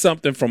 but that's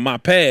something from my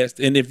past.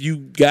 And if you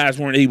guys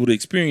weren't able to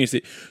experience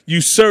it,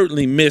 you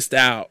certainly missed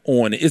out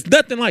on it. It's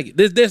nothing like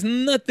it. There's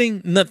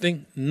nothing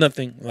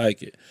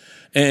like it.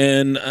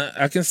 And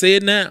I can say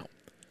it now.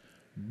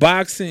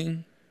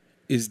 Boxing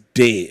is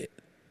dead.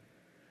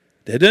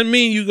 That doesn't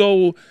mean you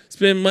go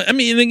spend money. I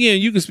mean, and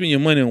again, you can spend your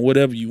money on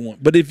whatever you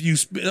want. But if you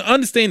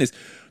understand this,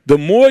 the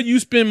more you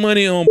spend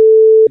money on,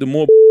 the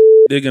more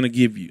they're going to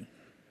give you.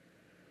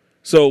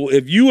 So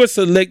if you are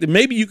selected,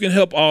 maybe you can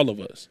help all of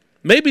us.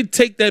 Maybe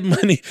take that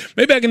money.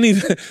 Maybe I can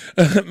need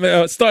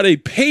start a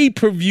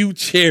pay-per-view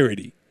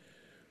charity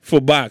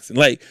for boxing.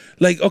 Like,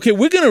 okay,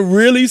 we're going to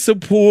really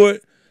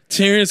support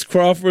Terrence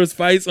Crawford's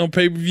fights on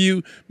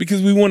pay-per-view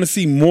because we want to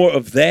see more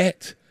of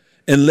that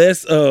and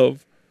less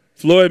of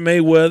Floyd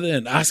Mayweather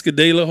and Oscar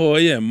De La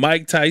Hoya and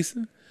Mike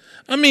Tyson.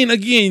 I mean,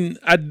 again,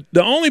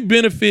 the only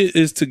benefit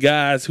is to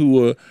guys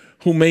who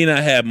may not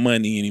have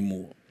money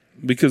anymore,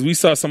 because we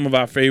saw some of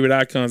our favorite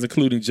icons,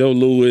 including Joe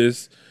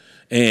Louis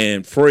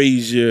and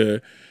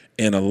Frazier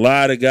and a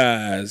lot of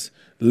guys,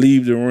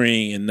 leave the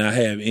ring and not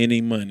have any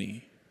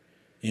money,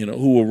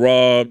 who were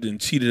robbed and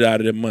cheated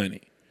out of their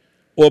money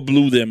or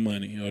blew their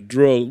money or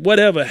drugs,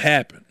 whatever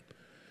happened.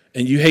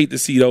 And you hate to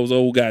see those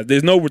old guys.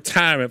 There's no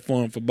retirement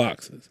fund for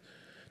boxers.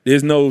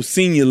 There's no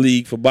senior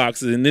league for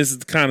boxers, and this is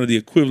kind of the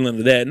equivalent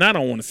of that. And I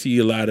don't want to see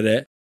a lot of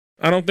that.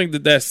 I don't think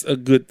that that's a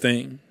good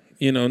thing.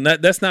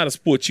 That's not a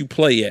sport you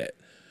play at.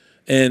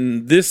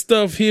 And this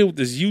stuff here with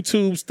this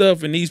YouTube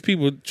stuff and these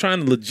people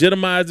trying to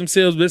legitimize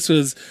themselves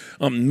because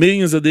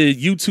millions of their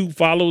YouTube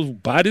followers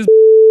buy this,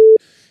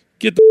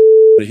 get the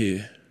out of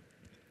here.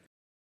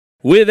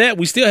 With that,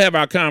 we still have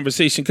our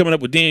conversation coming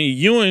up with Daniel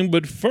Ewing,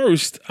 but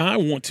first I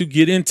want to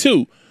get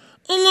into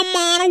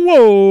Lamont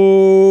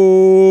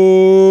Award.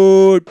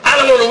 I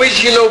don't want to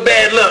wish you no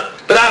bad luck,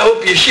 but I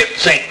hope your ship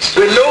sinks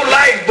with no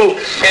lifeboat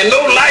and no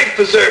life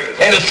preserver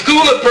and a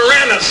school of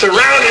piranhas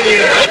surrounding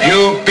you.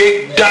 You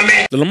big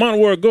dummy. The Lamont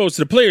Award goes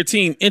to the player,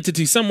 team,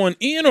 entity, someone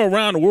in or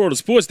around the world of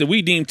sports that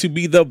we deem to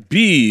be the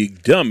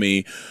big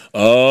dummy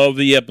of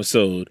the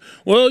episode.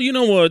 Well, you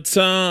know what?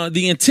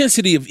 The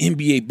intensity of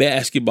NBA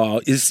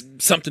basketball is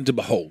something to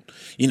behold.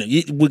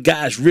 What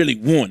guys really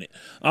want it.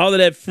 All of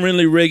that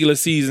friendly regular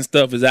season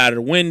stuff is out of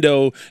the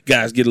window.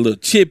 Guys get a little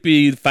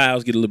chippy. The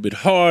fouls get a little bit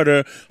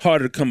harder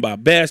to come by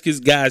baskets.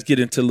 Guys get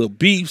into little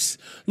beefs,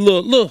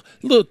 little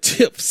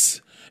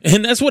tiffs.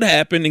 And that's what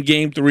happened in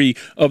Game 3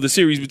 of the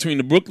series between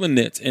the Brooklyn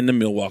Nets and the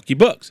Milwaukee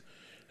Bucks.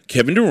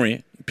 Kevin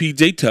Durant,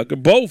 P.J. Tucker,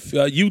 both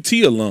UT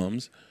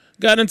alums,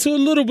 got into a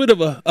little bit of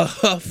a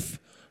huff,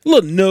 a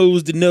little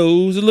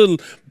nose-to-nose, a little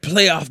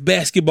playoff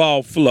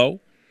basketball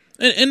flow.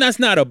 And that's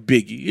not a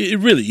biggie. It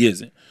really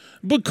isn't.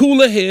 But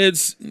cooler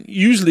heads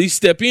usually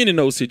step in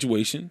those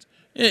situations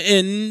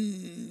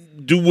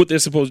and do what they're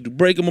supposed to do.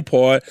 Break them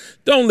apart.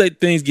 Don't let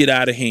things get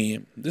out of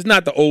hand. It's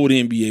not the old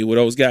NBA where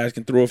those guys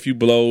can throw a few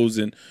blows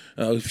and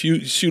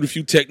shoot a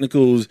few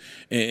technicals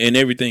and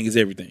everything is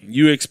everything.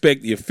 You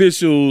expect the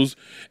officials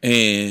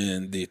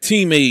and their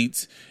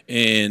teammates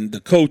and the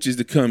coaches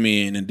to come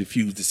in and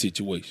diffuse the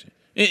situation.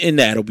 And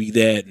that'll be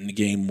that, and the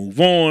game move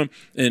on,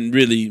 and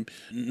really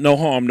no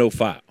harm, no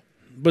foul.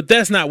 But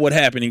that's not what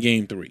happened in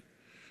Game 3,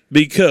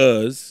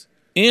 because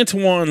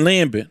Antoine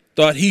Lambert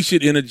thought he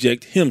should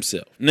interject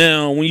himself.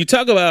 Now, when you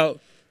talk about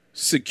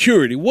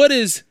security, what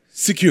is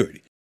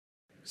security?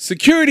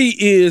 Security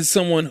is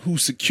someone who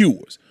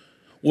secures.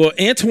 Well,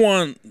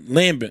 Antoine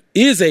Lambert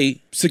is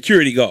a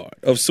security guard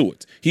of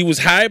sorts. He was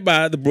hired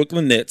by the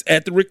Brooklyn Nets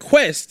at the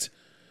request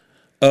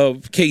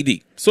of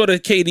KD, sort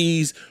of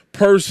KD's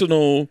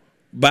personal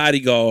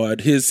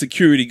bodyguard, his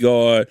security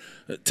guard,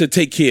 to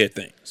take care of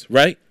things,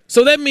 right?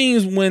 So that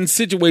means when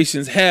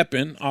situations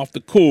happen off the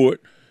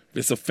court, if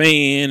it's a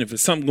fan, if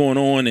it's something going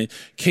on and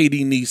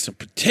KD needs some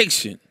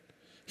protection,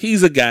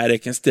 he's a guy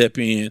that can step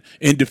in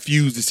and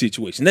diffuse the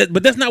situation.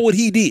 But that's not what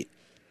he did.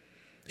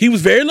 He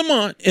was very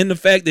Lamont in the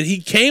fact that he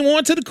came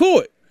onto the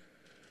court,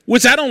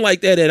 which I don't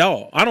like that at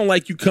all. I don't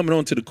like you coming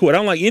onto the court. I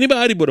don't like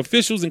anybody but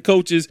officials and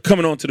coaches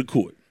coming onto the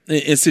court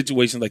in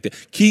situations like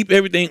that. Keep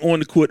everything on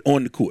the court.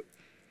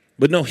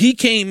 But no, he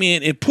came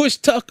in and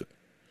pushed Tucker.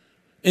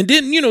 And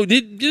didn't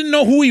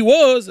know who he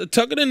was.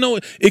 Tucker didn't know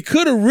it. It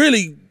could have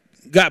really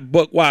got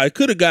buck wild. It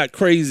could have got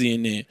crazy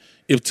in there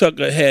if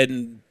Tucker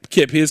hadn't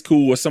kept his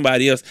cool or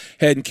somebody else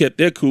hadn't kept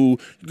their cool.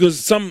 Because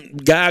some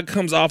guy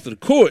comes off the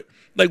court.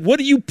 Like, what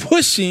are you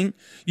pushing?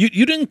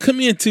 You didn't come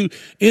in to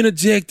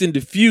interject and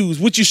diffuse,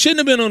 which you shouldn't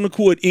have been on the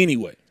court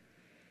anyway.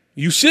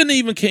 You shouldn't have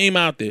even came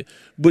out there.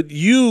 But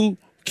you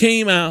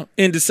came out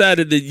and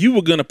decided that you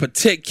were going to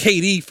protect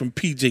KD from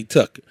PJ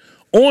Tucker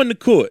on the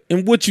court.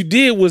 And what you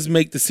did was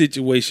make the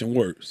situation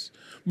worse.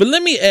 But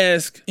let me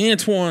ask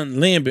Antoine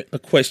Lambert a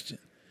question.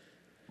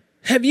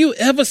 Have you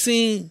ever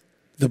seen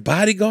The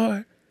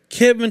Bodyguard,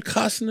 Kevin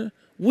Costner,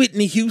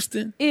 Whitney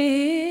Houston?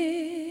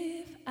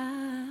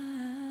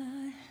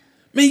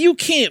 Man, you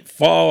can't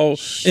fall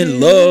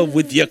in love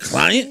with your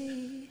client.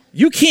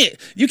 You can't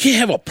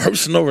have a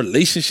personal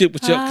relationship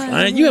with your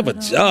client. You have a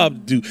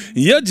job to do.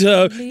 Your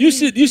job, you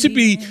should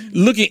be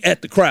looking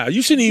at the crowd.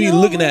 You shouldn't even be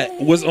looking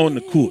at what's on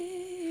the court.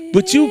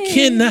 But you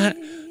cannot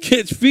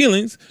catch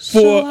feelings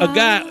for a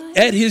guy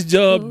at his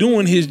job,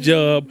 doing his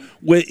job,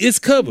 where it's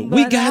covered.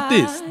 We got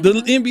this. The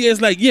NBA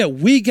is like, yeah,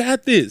 we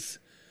got this.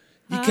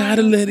 You got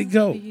to let it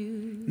go.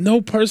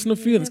 No personal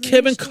feelings.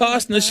 Kevin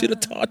Costner should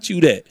have taught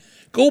you that.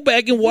 Go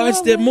back and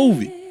watch that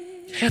movie.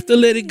 You have to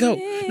let it go.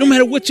 No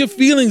matter what your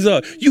feelings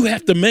are, you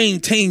have to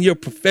maintain your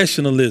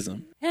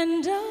professionalism.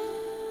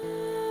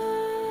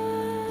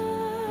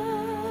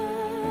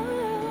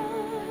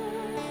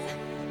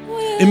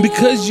 And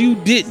because you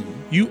didn't,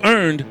 you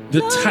earned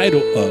the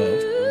title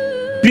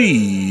of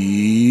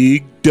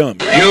Big Dummy.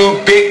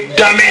 You big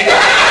dummy!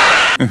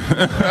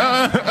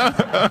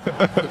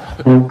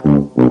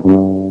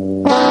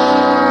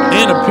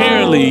 And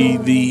apparently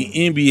the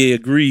NBA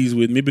agrees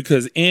with me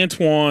because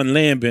Antoine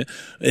Lambert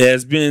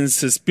has been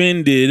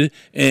suspended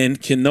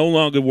and can no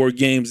longer work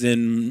games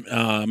in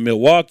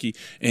Milwaukee,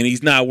 and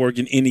he's not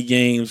working any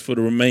games for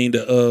the remainder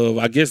of,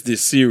 I guess,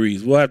 this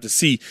series. We'll have to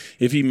see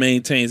if he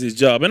maintains his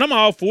job. And I'm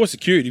all for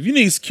security. If you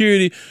need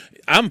security,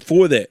 I'm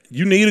for that.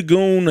 You need a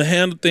goon to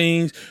handle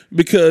things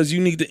because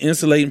you need to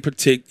insulate and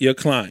protect your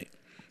client.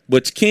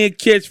 But you can't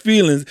catch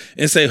feelings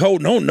and say, oh,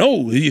 no,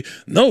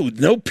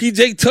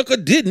 PJ Tucker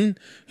didn't.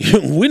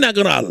 We're not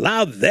going to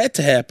allow that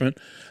to happen.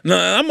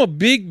 Now, I'm a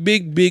big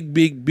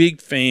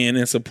fan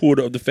and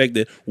supporter of the fact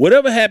that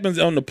whatever happens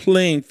on the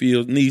playing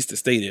field needs to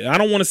stay there. I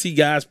don't want to see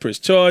guys press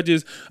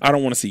charges. I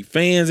don't want to see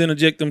fans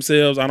interject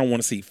themselves. I don't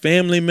want to see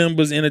family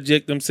members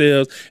interject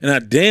themselves. And I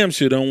damn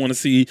sure don't want to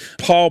see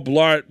Paul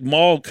Blart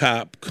Mall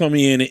Cop come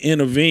in and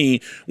intervene.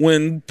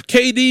 When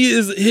KD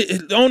is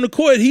on the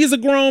court, he's a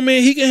grown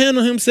man. He can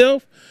handle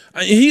himself.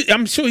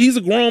 I'm sure he's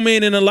a grown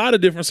man in a lot of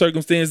different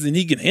circumstances and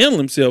he can handle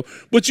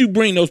himself, but you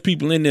bring those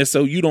people in there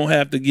so you don't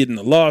have to get in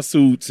the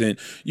lawsuits and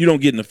you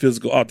don't get in the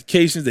physical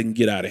altercations that can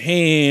get out of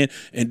hand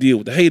and deal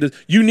with the haters.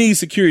 You need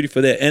security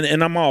for that,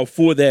 and I'm all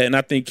for that, and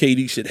I think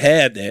KD should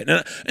have that.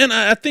 And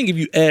I think if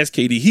you ask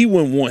KD, he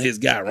wouldn't want his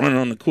guy running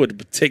on the court to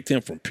protect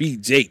him from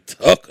PJ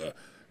Tucker.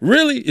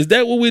 Really? Is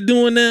that what we're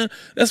doing now?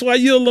 That's why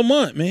you're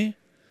Lamont, man.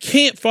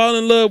 Can't fall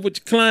in love with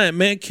your client,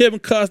 man. Kevin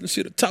Costner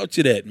should have taught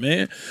you that,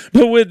 man.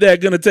 But with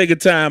that, going to take a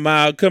time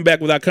out, come back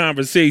with our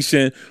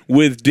conversation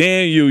with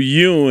Daniel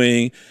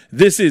Ewing.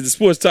 This is the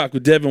Sports Talk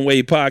with Devin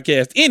Wade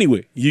podcast.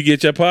 Anyway, you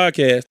get your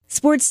podcast.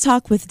 Sports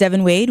Talk with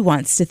Devin Wade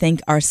wants to thank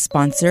our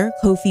sponsor,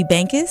 Kofi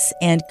Bankus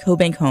and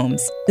CoBank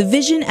Homes. The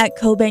vision at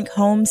CoBank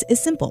Homes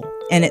is simple,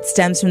 and it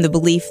stems from the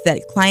belief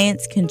that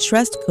clients can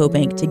trust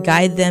CoBank to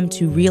guide them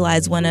to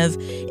realize one of,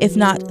 if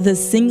not the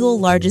single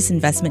largest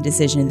investment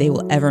decision they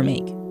will ever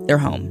make, their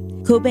home.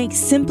 CoBank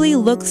simply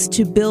looks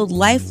to build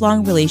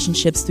lifelong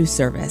relationships through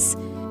service.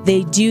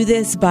 They do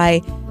this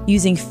by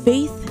using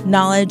faith,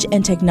 knowledge,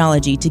 and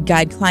technology to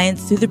guide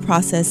clients through the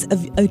process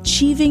of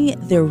achieving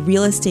their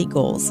real estate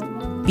goals.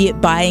 Be it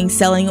buying,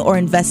 selling, or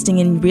investing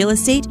in real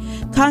estate,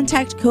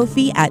 contact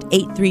Kofi at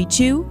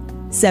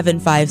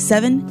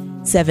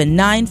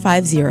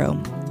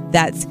 832-757-7950.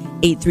 That's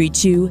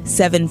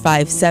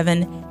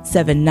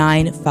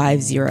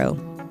 832-757-7950.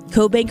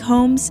 CoBank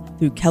Homes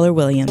through Keller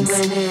Williams.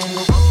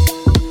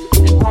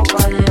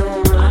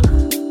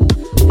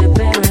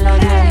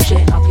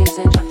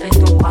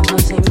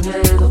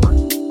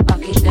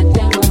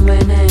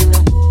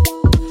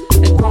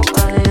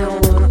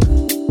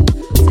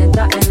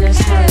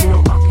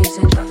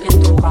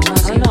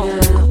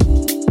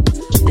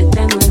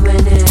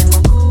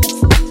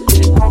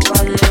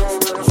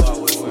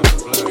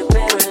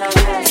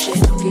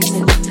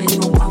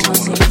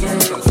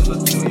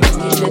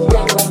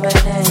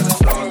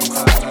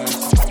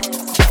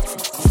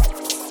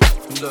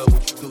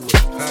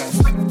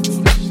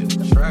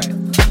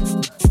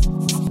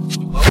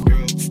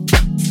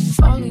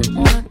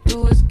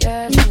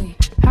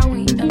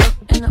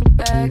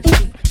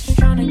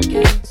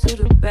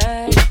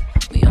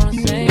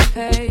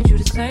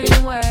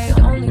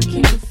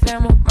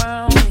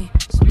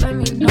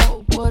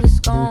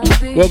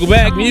 Welcome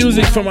back.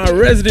 Music from our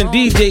resident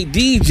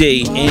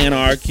DJ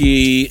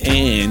Anarchy,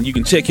 and you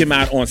can check him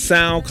out on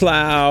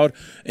SoundCloud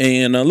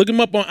and look him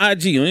up on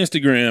IG, on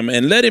Instagram,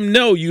 and let him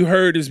know you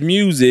heard his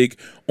music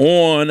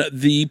on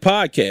the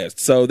podcast.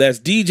 So that's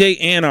DJ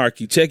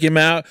Anarchy. Check him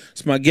out.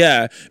 It's my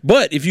guy.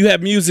 But if you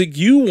have music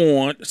you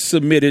want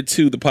submitted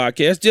to the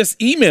podcast,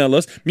 just email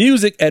us,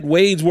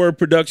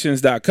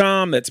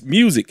 music@wadeswordproductions.com. That's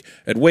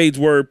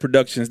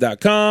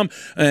music@wadeswordproductions.com.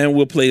 And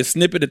we'll play a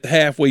snippet at the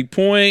halfway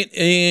point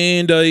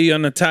and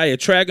an entire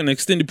track, an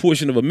extended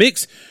portion of a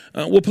mix.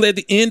 We'll play at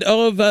the end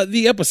of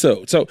the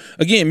episode. So,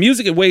 again,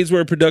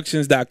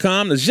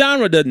 music@wadeswordproductions.com. The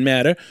genre doesn't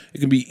matter. It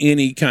can be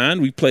any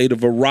kind. We played a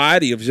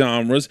variety of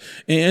genres.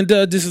 And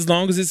just as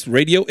long as it's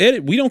radio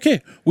edit, we don't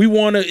care. We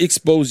want to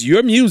expose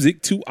your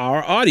music to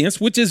our audience,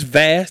 which is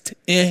vast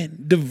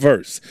and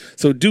diverse.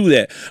 So do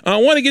that. I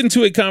want to get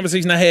into a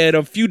conversation I had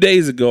a few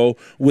days ago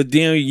with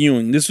Daniel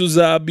Ewing. This was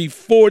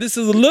before. This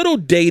is a little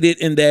dated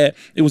in that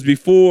it was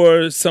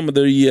before some of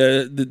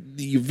the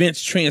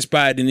events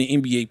transpired in the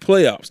NBA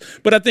playoffs.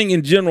 But I think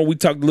in general, we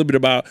talked a little bit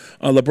about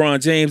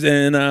LeBron James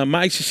and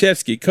Mike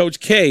Krzyzewski, Coach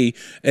K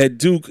at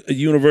Duke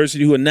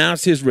University, who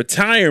announced his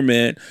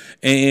retirement.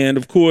 And,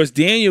 of course,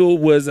 Daniel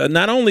was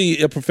not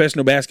only a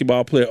professional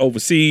basketball player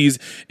overseas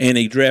and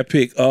a draft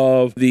pick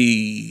of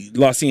the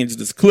Los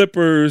Angeles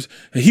Clippers,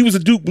 he was a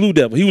Duke Blue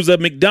Devil. He was a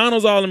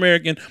McDonald's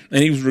All-American,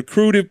 and he was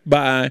recruited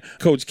by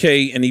Coach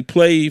K, and he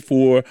played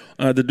for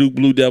the Duke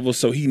Blue Devils,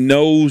 so he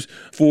knows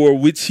for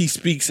which he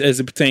speaks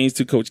as it pertains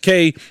to Coach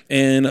K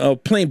and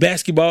playing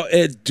basketball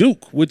at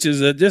Duke, which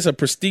is just a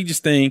prestigious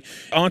thing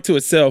onto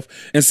itself.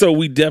 And so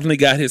we definitely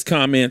got his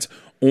comments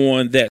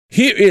on that.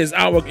 Here is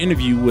our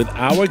interview with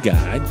our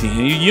guy,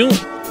 Daniel Ewing.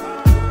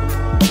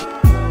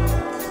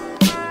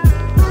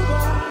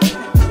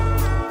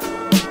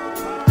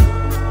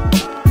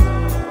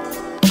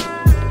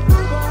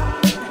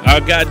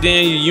 Our guy,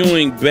 Daniel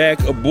Ewing,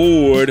 back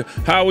aboard.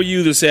 How are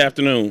you this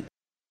afternoon?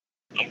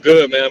 I'm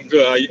good, man. I'm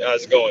good.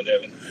 How's it going,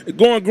 Devin?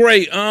 Going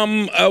great.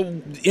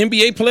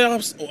 NBA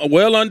playoffs are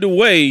well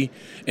underway,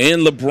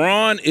 and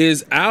LeBron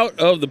is out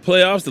of the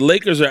playoffs. The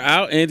Lakers are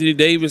out. Anthony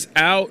Davis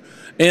out.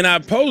 And I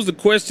posed the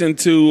question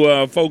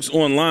to folks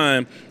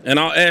online, and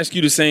I'll ask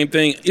you the same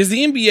thing. Is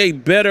the NBA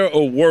better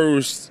or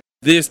worse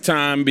this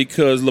time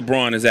because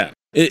LeBron is out?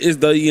 Is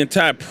the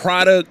entire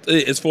product,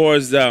 as far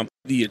as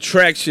the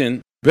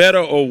attraction, better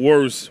or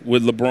worse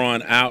with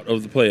LeBron out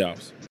of the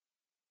playoffs?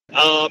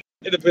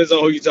 It depends on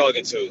who you're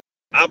talking to.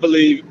 I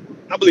believe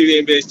the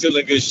NBA is still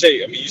in good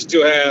shape. I mean, you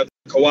still have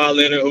Kawhi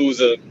Leonard,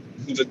 who's a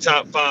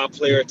top 5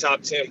 player,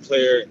 top 10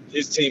 player.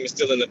 His team is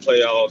still in the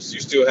playoffs. You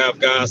still have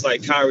guys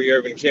like Kyrie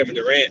Irving, Kevin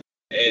Durant,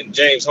 and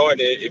James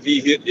Harden. If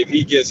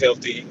he gets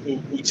healthy,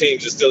 who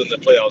teams are still in the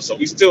playoffs. So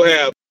we still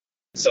have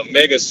some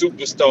mega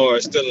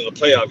superstars still in the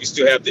playoffs. You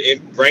still have the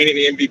reigning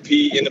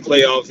MVP in the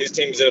playoffs. His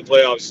team is in the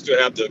playoffs. You still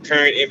have the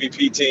current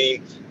MVP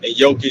team and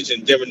Jokic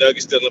and Denver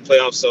Nuggets still in the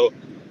playoffs. So.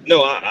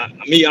 No,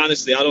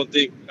 honestly, I don't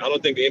think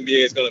the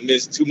NBA is going to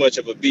miss too much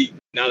of a beat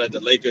now that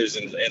the Lakers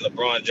and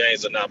LeBron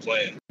James are not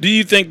playing. Do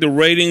you think the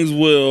ratings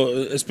will,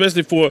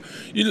 especially we're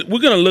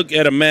going to look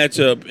at a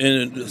matchup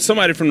and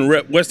somebody from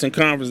the Western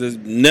Conference has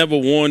never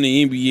won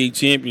the NBA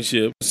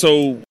championship.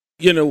 So,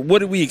 what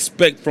do we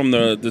expect from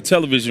the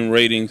television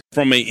ratings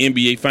from an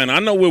NBA final? I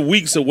know we're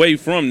weeks away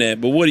from that,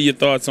 but what are your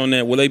thoughts on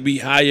that? Will they be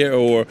higher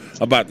or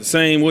about the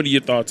same? What are your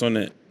thoughts on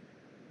that?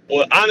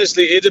 Well,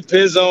 honestly, it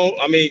depends on,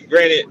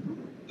 granted,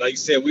 like you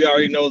said, we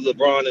already know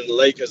LeBron and the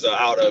Lakers are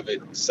out of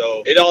it.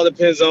 So it all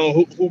depends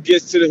on who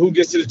gets to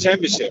the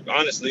championship,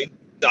 honestly.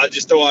 I'll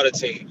just throw out a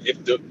team. If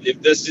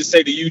let's just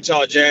say the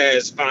Utah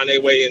Jazz find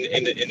their way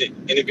in the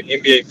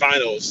NBA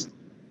Finals,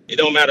 it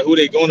don't matter who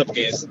they're going up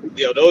against.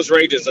 Those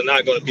ratings are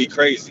not going to be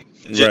crazy.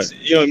 Just,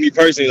 right. Me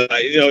personally,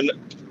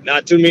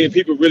 not too many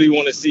people really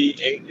want to see,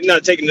 and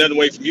not taking nothing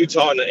away from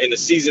Utah in the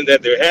season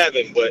that they're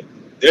having, but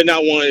they're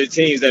not one of the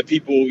teams that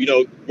people,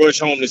 rush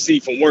home to see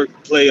from work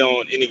play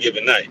on any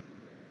given night.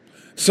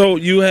 So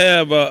you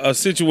have a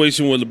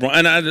situation with LeBron,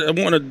 and I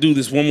want to do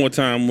this one more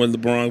time with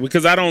LeBron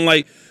because I don't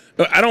like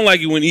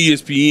it when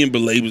ESPN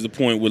belabors the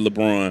point with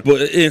LeBron,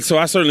 and so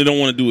I certainly don't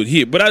want to do it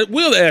here. But I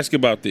will ask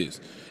about this.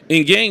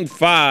 In Game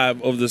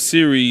 5 of the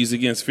series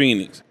against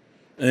Phoenix,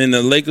 and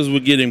the Lakers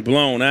were getting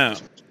blown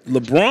out,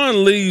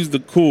 LeBron leaves the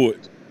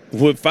court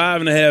with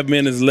 5.5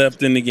 minutes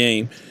left in the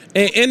game.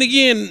 And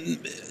again,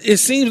 it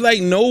seems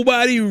like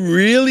nobody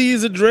really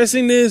is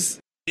addressing this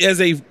as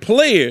a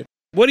player.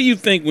 What do you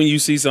think when you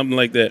see something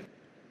like that?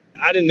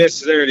 I didn't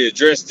necessarily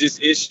address this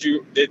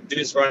issue,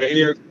 this right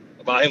here,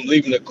 about him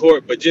leaving the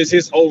court, but just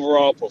his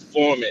overall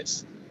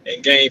performance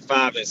in Game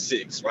 5 and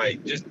 6,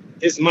 right? Just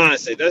his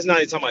mindset. That's not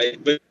even talking about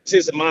it, but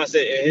his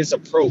mindset and his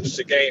approach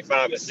to Game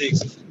 5 and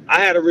 6. I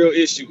had a real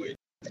issue with.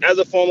 As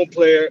a former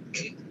player,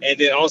 and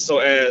then also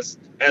as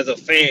a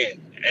fan,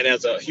 and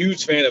as a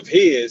huge fan of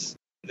his,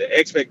 the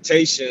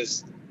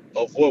expectations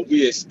of what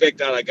we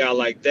expect out of a guy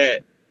like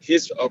that,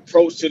 his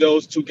approach to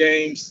those 2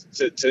 games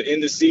to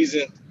end the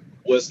season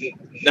was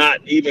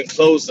not even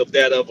close of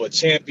that of a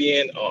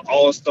champion or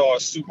all-star,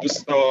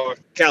 superstar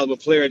caliber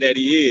player that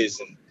he is.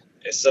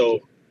 And so,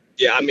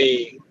 yeah,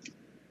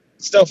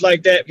 stuff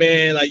like that,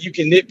 man, like you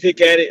can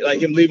nitpick at it,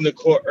 like him leaving the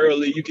court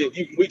early.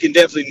 We can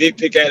definitely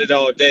nitpick at it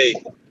all day.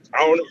 I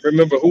don't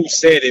remember who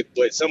said it,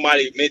 but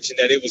somebody mentioned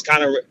that it was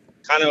kind of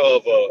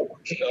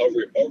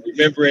a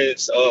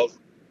remembrance of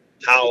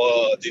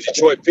how the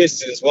Detroit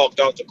Pistons walked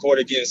off the court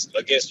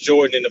against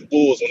Jordan and the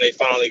Bulls when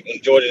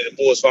Jordan and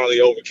the Bulls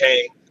finally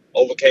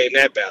overcame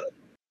that battle.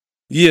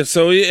 Yeah,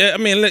 so I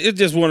mean, it's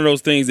just one of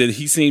those things that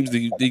he seems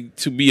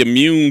to be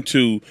immune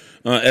to,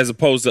 as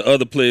opposed to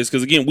other players.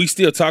 Because again, we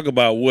still talk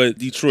about what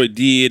Detroit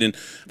did and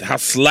how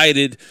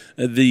slighted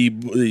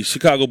the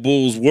Chicago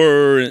Bulls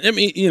were. And I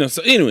mean,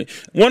 so anyway,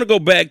 I want to go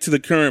back to the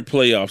current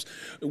playoffs.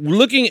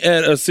 Looking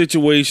at a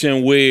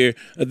situation where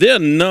there are a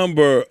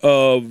number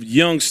of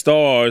young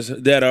stars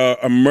that are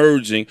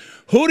emerging,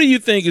 who do you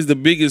think is the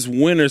biggest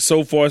winner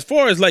so far? As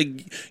far as like,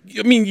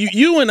 I mean,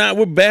 you and I,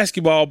 we're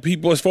basketball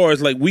people. As far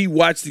as like, we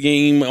watch the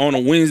game on a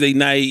Wednesday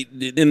night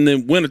in the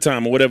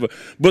wintertime or whatever.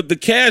 But the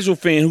casual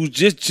fan who's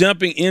just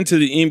jumping into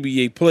the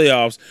NBA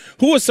playoffs,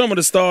 who are some of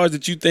the stars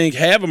that you think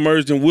have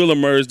emerged and will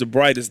emerge the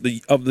brightest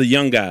of the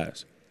young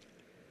guys?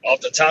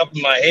 Off the top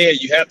of my head,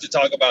 you have to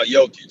talk about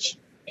Jokic.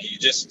 He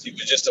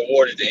was just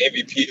awarded the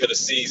MVP of the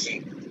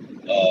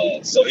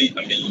season. So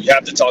you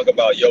have to talk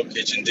about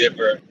Jokic and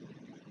Denver.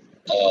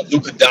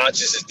 Luka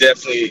Doncic is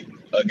definitely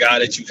a guy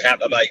that you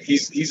have. Like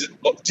these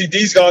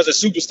guys are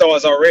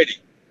superstars already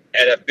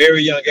at a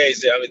very young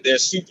age. I mean, they're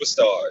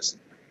superstars.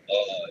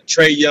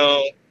 Trae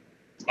Young,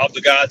 of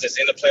the guys that's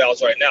in the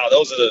playoffs right now,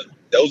 those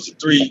are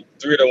three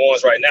of the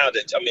ones right now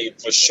that, I mean,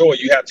 for sure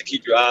you have to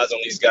keep your eyes on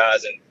these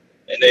guys,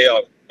 and they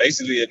are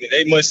basically, I mean,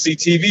 they must see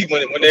TV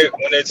when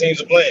their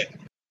teams are playing.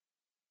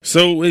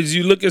 So as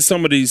you look at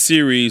some of these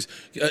series,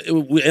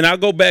 and I'll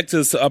go back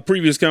to a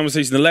previous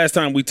conversation, the last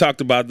time we talked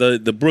about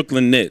the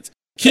Brooklyn Nets.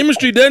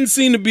 Chemistry doesn't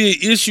seem to be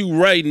an issue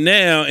right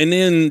now, and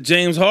then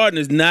James Harden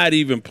is not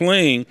even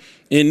playing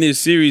in this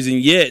series, and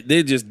yet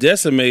they're just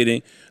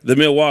decimating the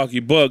Milwaukee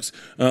Bucks.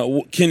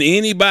 Can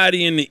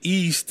anybody in the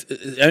East,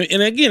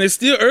 and again, it's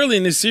still early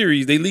in this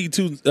series, they lead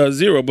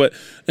 2-0, but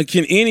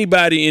can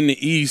anybody in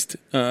the East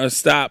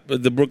stop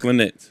the Brooklyn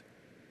Nets?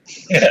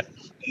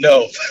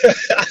 No.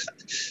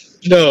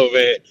 No,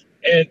 man.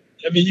 And,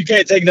 I mean, you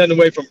can't take nothing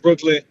away from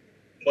Brooklyn,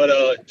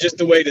 but just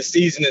the way the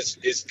season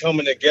is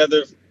coming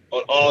together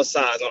on all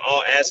sides, on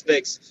all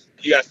aspects.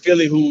 You got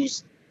Philly,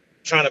 who's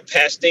trying to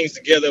patch things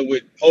together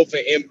with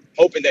hoping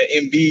that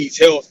Embiid's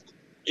health,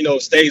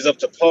 stays up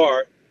to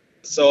par.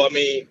 So, I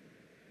mean,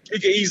 we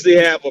could easily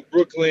have a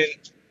Brooklyn,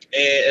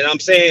 and I'm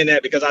saying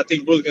that because I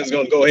think Brooklyn's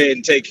going to go ahead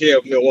and take care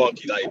of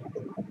Milwaukee. Like,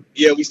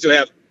 yeah, we still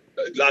have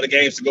a lot of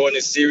games to go in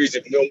this series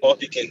if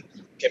Milwaukee can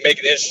make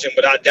it interesting,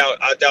 but I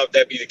doubt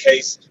that be the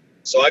case.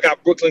 So I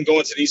got Brooklyn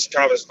going to the Eastern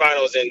Conference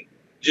Finals, and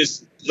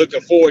just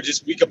looking forward,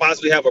 we could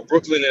possibly have a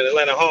Brooklyn and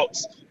Atlanta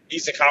Hawks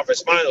Eastern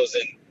Conference Finals,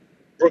 and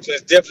Brooklyn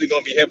is definitely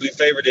going to be heavily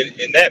favored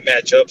in that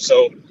matchup.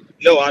 So,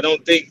 no, I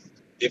don't think,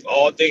 if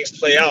all things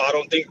play out, I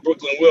don't think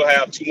Brooklyn will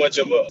have too much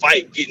of a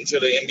fight getting to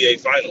the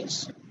NBA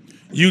Finals.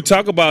 You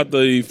talk about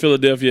the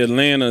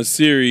Philadelphia-Atlanta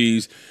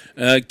series.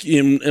 I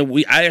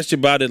asked you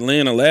about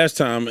Atlanta last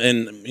time,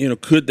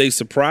 and could they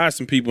surprise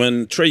some people?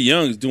 And Trae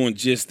Young is doing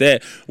just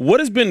that. What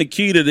has been the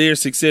key to their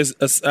success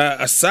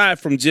aside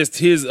from just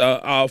his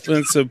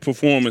offensive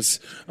performance?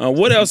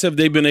 What else have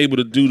they been able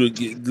to do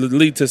to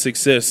lead to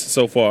success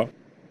so far?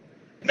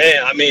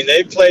 Man, I mean,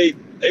 they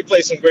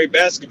play some great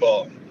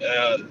basketball.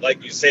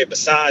 Like you said,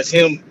 besides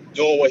him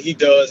doing what he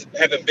does,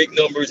 having big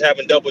numbers,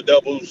 having double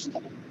doubles.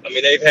 I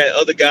mean, they've had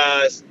other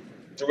guys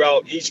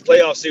throughout each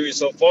playoff series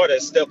so far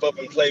that step up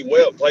and play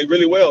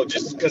really well,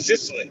 just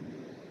consistently.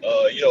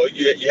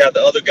 You have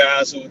the other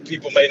guys who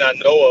people may not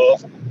know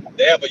of.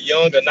 They have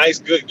a nice,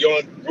 good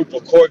young group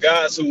of core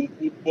guys who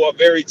are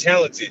very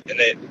talented, and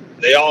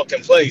they all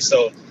can play.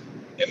 So,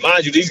 and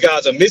mind you, these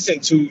guys are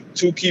missing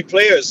two key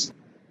players,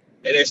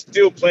 and they're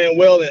still playing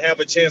well and have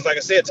a chance, like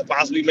I said, to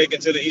possibly make it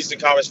to the Eastern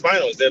Conference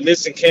Finals. They're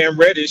missing Cam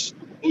Reddish,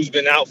 who's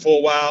been out for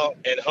a while,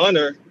 and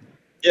Hunter.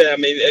 Yeah, I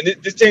mean,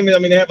 and this team, I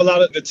mean, they have a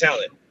lot of the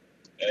talent.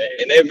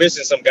 And they're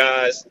missing some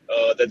guys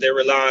that they're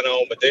relying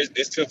on, but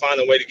they still find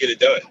a way to get it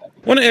done.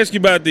 I want to ask you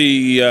about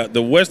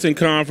the Western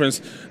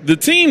Conference, the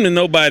team that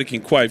nobody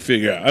can quite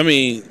figure out. I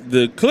mean,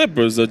 the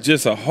Clippers are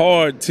just a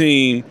hard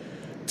team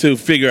to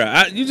figure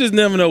out. You just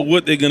never know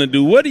what they're going to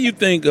do. What do you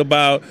think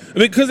about –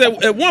 because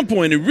at one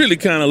point it really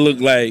kind of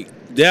looked like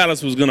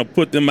Dallas was going to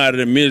put them out of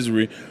their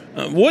misery.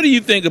 What do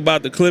you think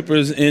about the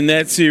Clippers in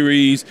that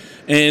series,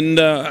 and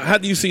how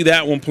do you see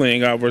that one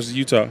playing out versus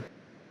Utah?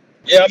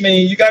 Yeah, I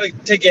mean, you got to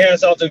take your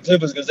hands off the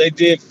Clippers because they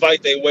did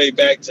fight their way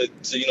back to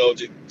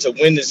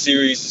win the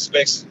series,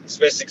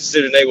 especially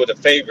considering they were the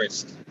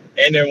favorites.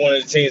 And they're one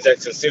of the teams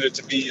that's considered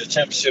to be a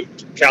championship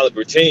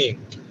caliber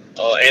team.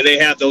 And they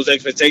have those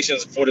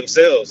expectations for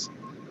themselves.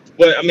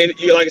 But, I mean,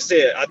 like I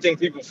said, I think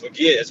people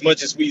forget, as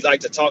much as we like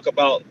to talk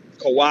about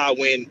Kawhi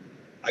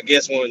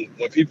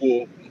when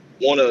people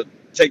want to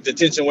take the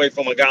attention away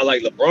from a guy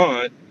like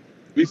LeBron,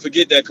 we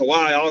forget that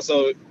Kawhi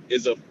also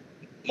is a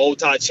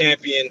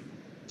multi-champion,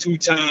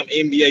 two-time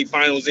NBA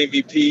Finals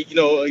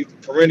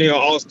MVP, perennial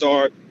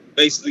All-Star,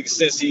 basically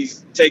since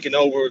he's taken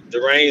over the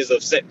reins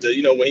of,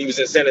 when he was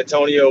in San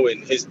Antonio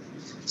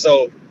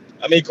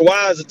I mean,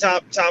 Kawhi is a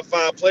top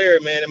 5 player,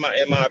 man, in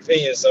my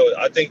opinion. So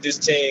I think this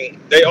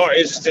team, they are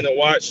interesting to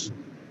watch, and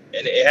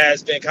it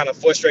has been kind of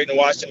frustrating to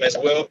watch them as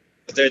well.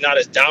 They're not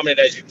as dominant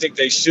as you think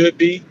they should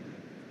be,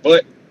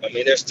 but I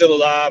mean, they're still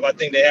alive. I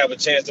think they have a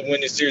chance to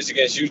win this series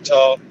against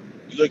Utah.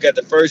 You look at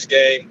the first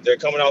game; they're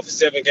coming off a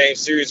 7-game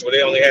series where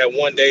they only had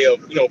 1 day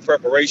of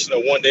preparation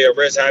or 1 day of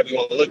rest, however you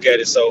want to look at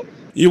it. So.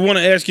 You want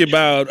to ask you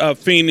about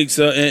Phoenix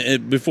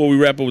and before we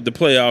wrap up with the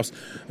playoffs.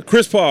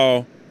 Chris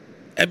Paul,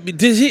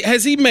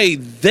 has he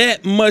made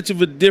that much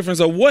of a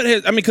difference, or what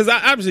has? I mean, because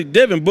obviously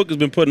Devin Booker's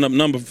been putting up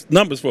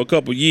numbers for a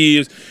couple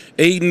years.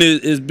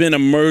 Aiden has been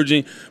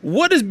emerging.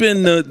 What has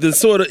been the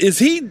sort of, is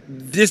he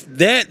just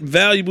that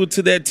valuable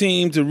to that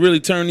team to really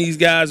turn these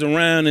guys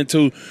around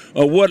into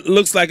what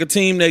looks like a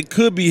team that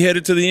could be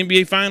headed to the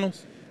NBA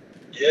Finals?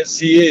 Yes,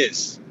 he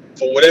is.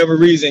 For whatever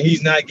reason,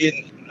 he's not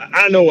getting.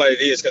 I know what it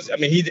is, because I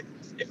mean,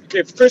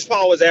 if Chris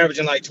Paul was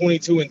averaging like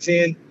 22 and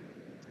 10.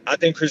 I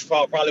think Chris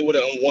Paul probably would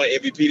have won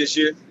MVP this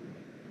year,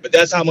 but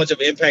that's how much of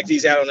an impact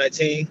he's had on that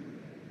team.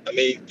 I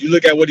mean, you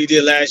look at what he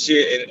did last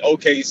year in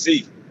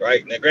OKC,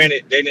 right? Now,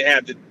 granted, they didn't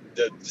have the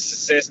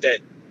success that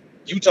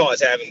Utah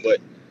is having,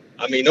 but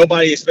I mean,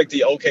 nobody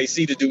expected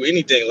OKC to do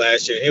anything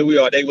last year. Here we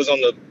are; they was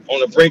on the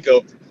brink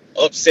of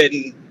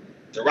upsetting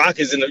the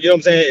Rockets, and you know what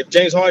I'm saying. If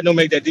James Harden don't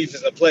make that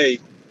defensive play,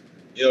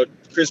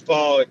 Chris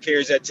Paul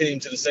carries that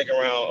team to the second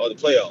round of the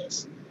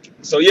playoffs.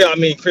 So yeah, I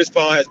mean, Chris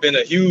Paul has been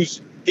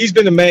he's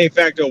been the main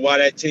factor of why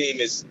that team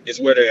is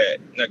where they're at.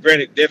 Now,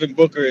 granted, Devin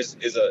Booker is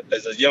a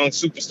young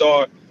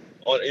superstar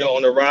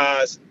on the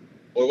rise,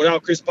 but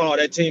without Chris Paul,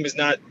 that team is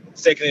not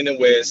second in the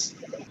West,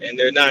 and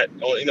they're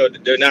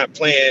not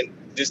playing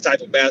this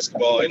type of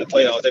basketball in the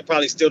playoffs. They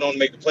probably still don't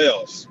make the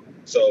playoffs.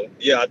 So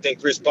yeah, I think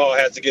Chris Paul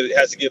has to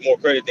get more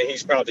credit than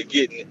he's probably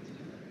getting,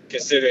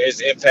 considering his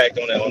impact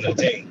on the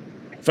team.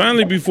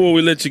 Finally, before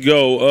we let you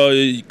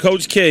go,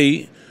 Coach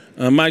K.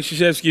 Mike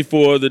Krzyzewski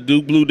for the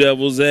Duke Blue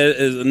Devils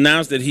has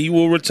announced that he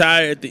will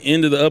retire at the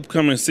end of the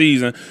upcoming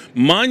season.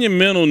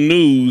 Monumental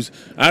news.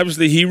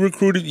 Obviously, he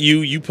recruited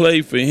you. You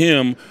played for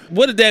him.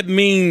 What did that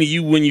mean to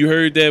you when you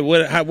heard that?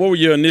 What were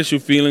your initial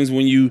feelings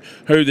when you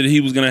heard that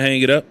he was going to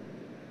hang it up?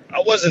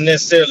 I wasn't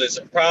necessarily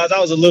surprised. I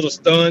was a little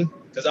stunned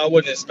because I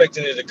wasn't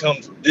expecting it to come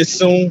this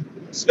soon,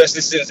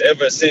 especially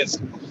ever since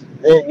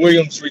Roy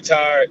Williams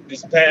retired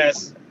this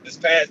past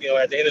at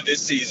the end of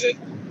this season.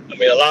 I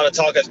mean, a lot of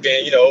talk has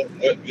been,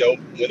 when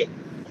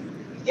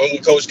will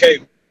Coach K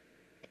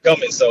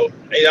coming? So,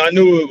 I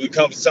knew it would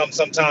come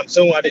sometime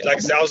soon. Like I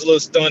said, I was a little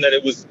stunned that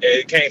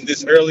it came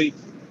this early.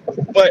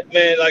 But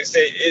man, like I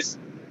said, it's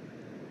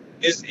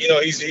he's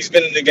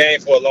been in the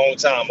game for a long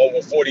time,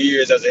 over 40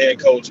 years as a head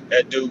coach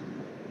at Duke.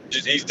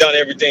 He's done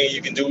everything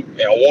you can do and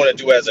want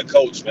to do as a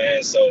coach,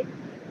 man. So,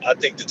 I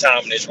think the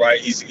timing is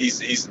right. He's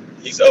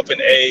up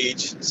in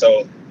age,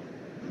 so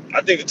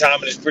I think the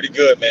timing is pretty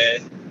good,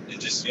 man. And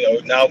just,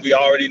 now we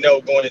already know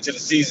going into the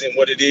season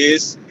what it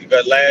is. We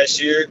got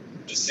last year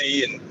to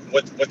see and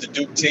what the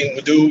Duke team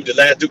would do, the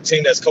last Duke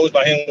team that's coached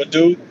by him would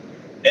do.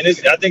 And I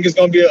think it's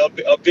going to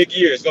be a big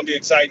year. It's going to be an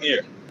exciting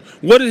year.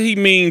 What did he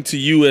mean to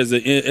you as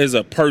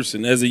a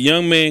person, as a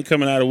young man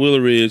coming out of Willow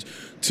Ridge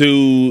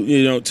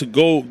to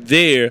go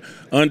there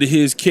under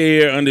his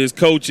care, under his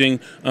coaching,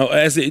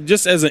 as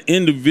an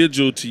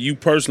individual to you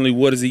personally,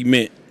 what has he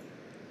meant?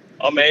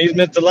 Oh, man, he's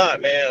meant a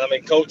lot, man. I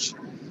mean, Coach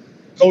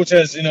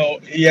has,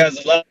 he has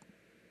a lot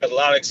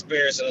of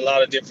experience in a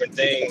lot of different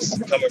things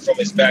coming from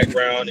his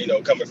background,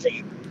 coming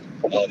from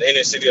the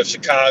inner city of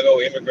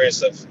Chicago,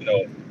 immigrants of,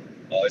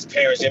 his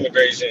parents'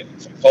 immigration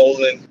from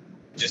Poland,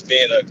 just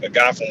being a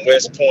guy from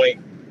West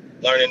Point,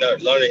 learning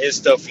his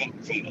stuff from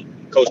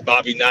Coach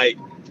Bobby Knight.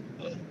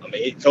 I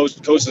mean, Coach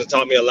has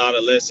taught me a lot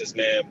of lessons,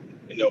 man,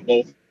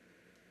 both.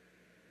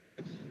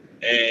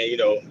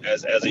 And,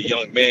 as a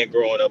young man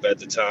growing up at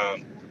the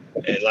time.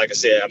 And like I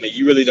said, I mean,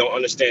 you really don't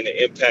understand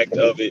the impact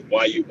of it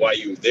while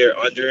you're there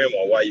under him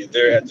or while you're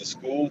there at the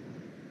school.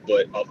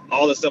 But of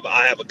all the stuff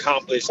I have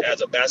accomplished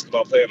as a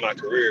basketball player in my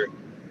career,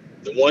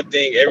 the one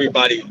thing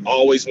everybody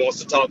always wants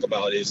to talk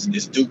about is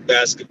Duke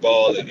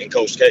basketball and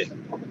Coach K.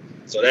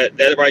 So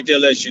that right there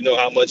lets you know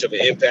how much of an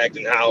impact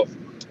and how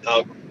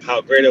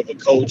great of a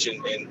coach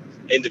and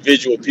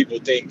individual people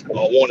think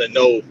or want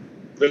to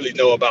really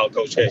know about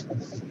Coach K.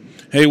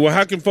 Hey, well,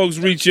 how can folks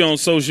reach you on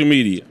social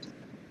media?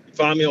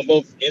 Find me on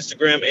both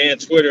Instagram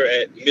and Twitter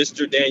at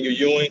Mr. Daniel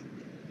Ewing.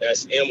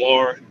 That's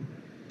Mr.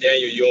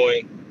 Daniel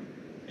Ewing.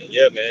 And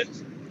yeah, man.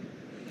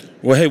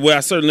 Well,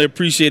 I certainly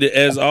appreciate it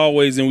as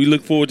always, and we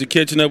look forward to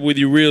catching up with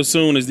you real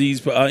soon as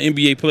these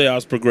NBA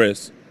playoffs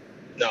progress.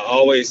 No,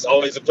 always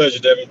a pleasure,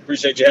 Devin.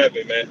 Appreciate you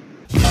having me, man.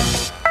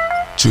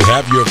 To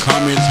have your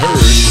comments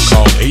heard,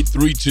 call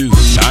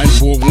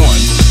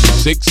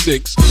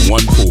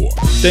 832-941-6614.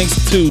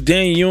 Thanks to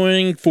Dan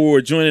Ewing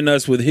for joining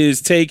us with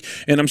his take,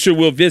 and I'm sure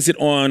we'll visit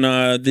on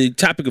the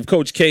topic of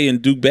Coach K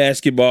and Duke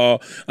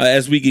basketball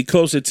as we get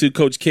closer to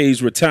Coach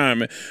K's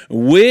retirement.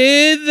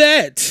 With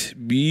that,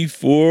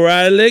 before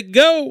I let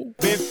go.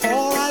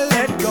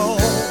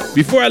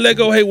 Before I let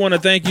go, hey, want to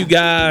thank you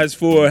guys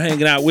for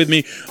hanging out with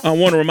me. I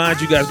want to remind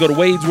you guys, go to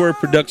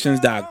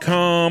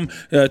wadeswordproductions.com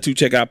to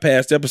check out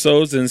past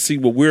episodes and see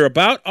what we're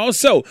about.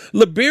 Also,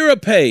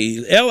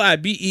 LiberaPay,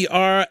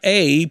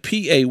 LIBERAPAY,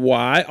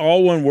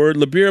 all one word,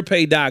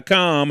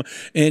 LiberaPay.com,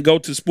 and go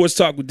to Sports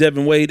Talk with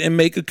Devin Wade and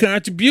make a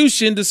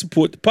contribution to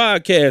support the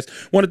podcast.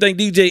 Want to thank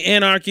DJ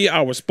Anarchy,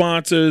 our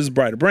sponsors,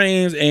 Brighter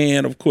Brains,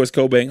 and of course,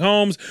 CoBank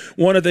Homes.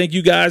 Want to thank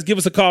you guys. Give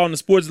us a call on the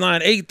sports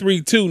line,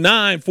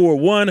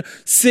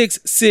 832-941-6614.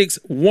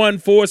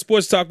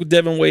 Sports Talk with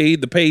Devin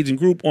Wade, the page and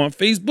group on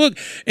Facebook.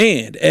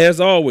 And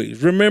as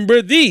always,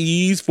 remember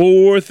these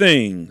 4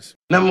 things.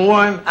 Number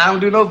 1, I don't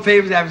do no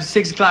favors after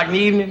 6 o'clock in the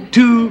evening.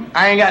 2,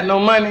 I ain't got no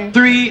money.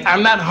 3,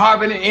 I'm not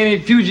harboring any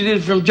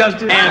fugitives from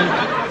justice.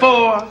 And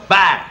 4,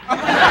 bye.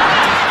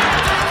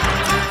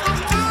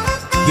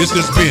 This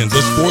has been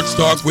the Sports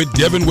Talk with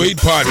Devin Wade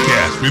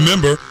podcast.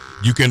 Remember,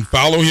 you can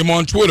follow him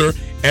on Twitter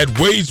at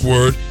Wade's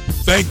Word.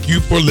 Thank you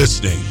for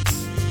listening.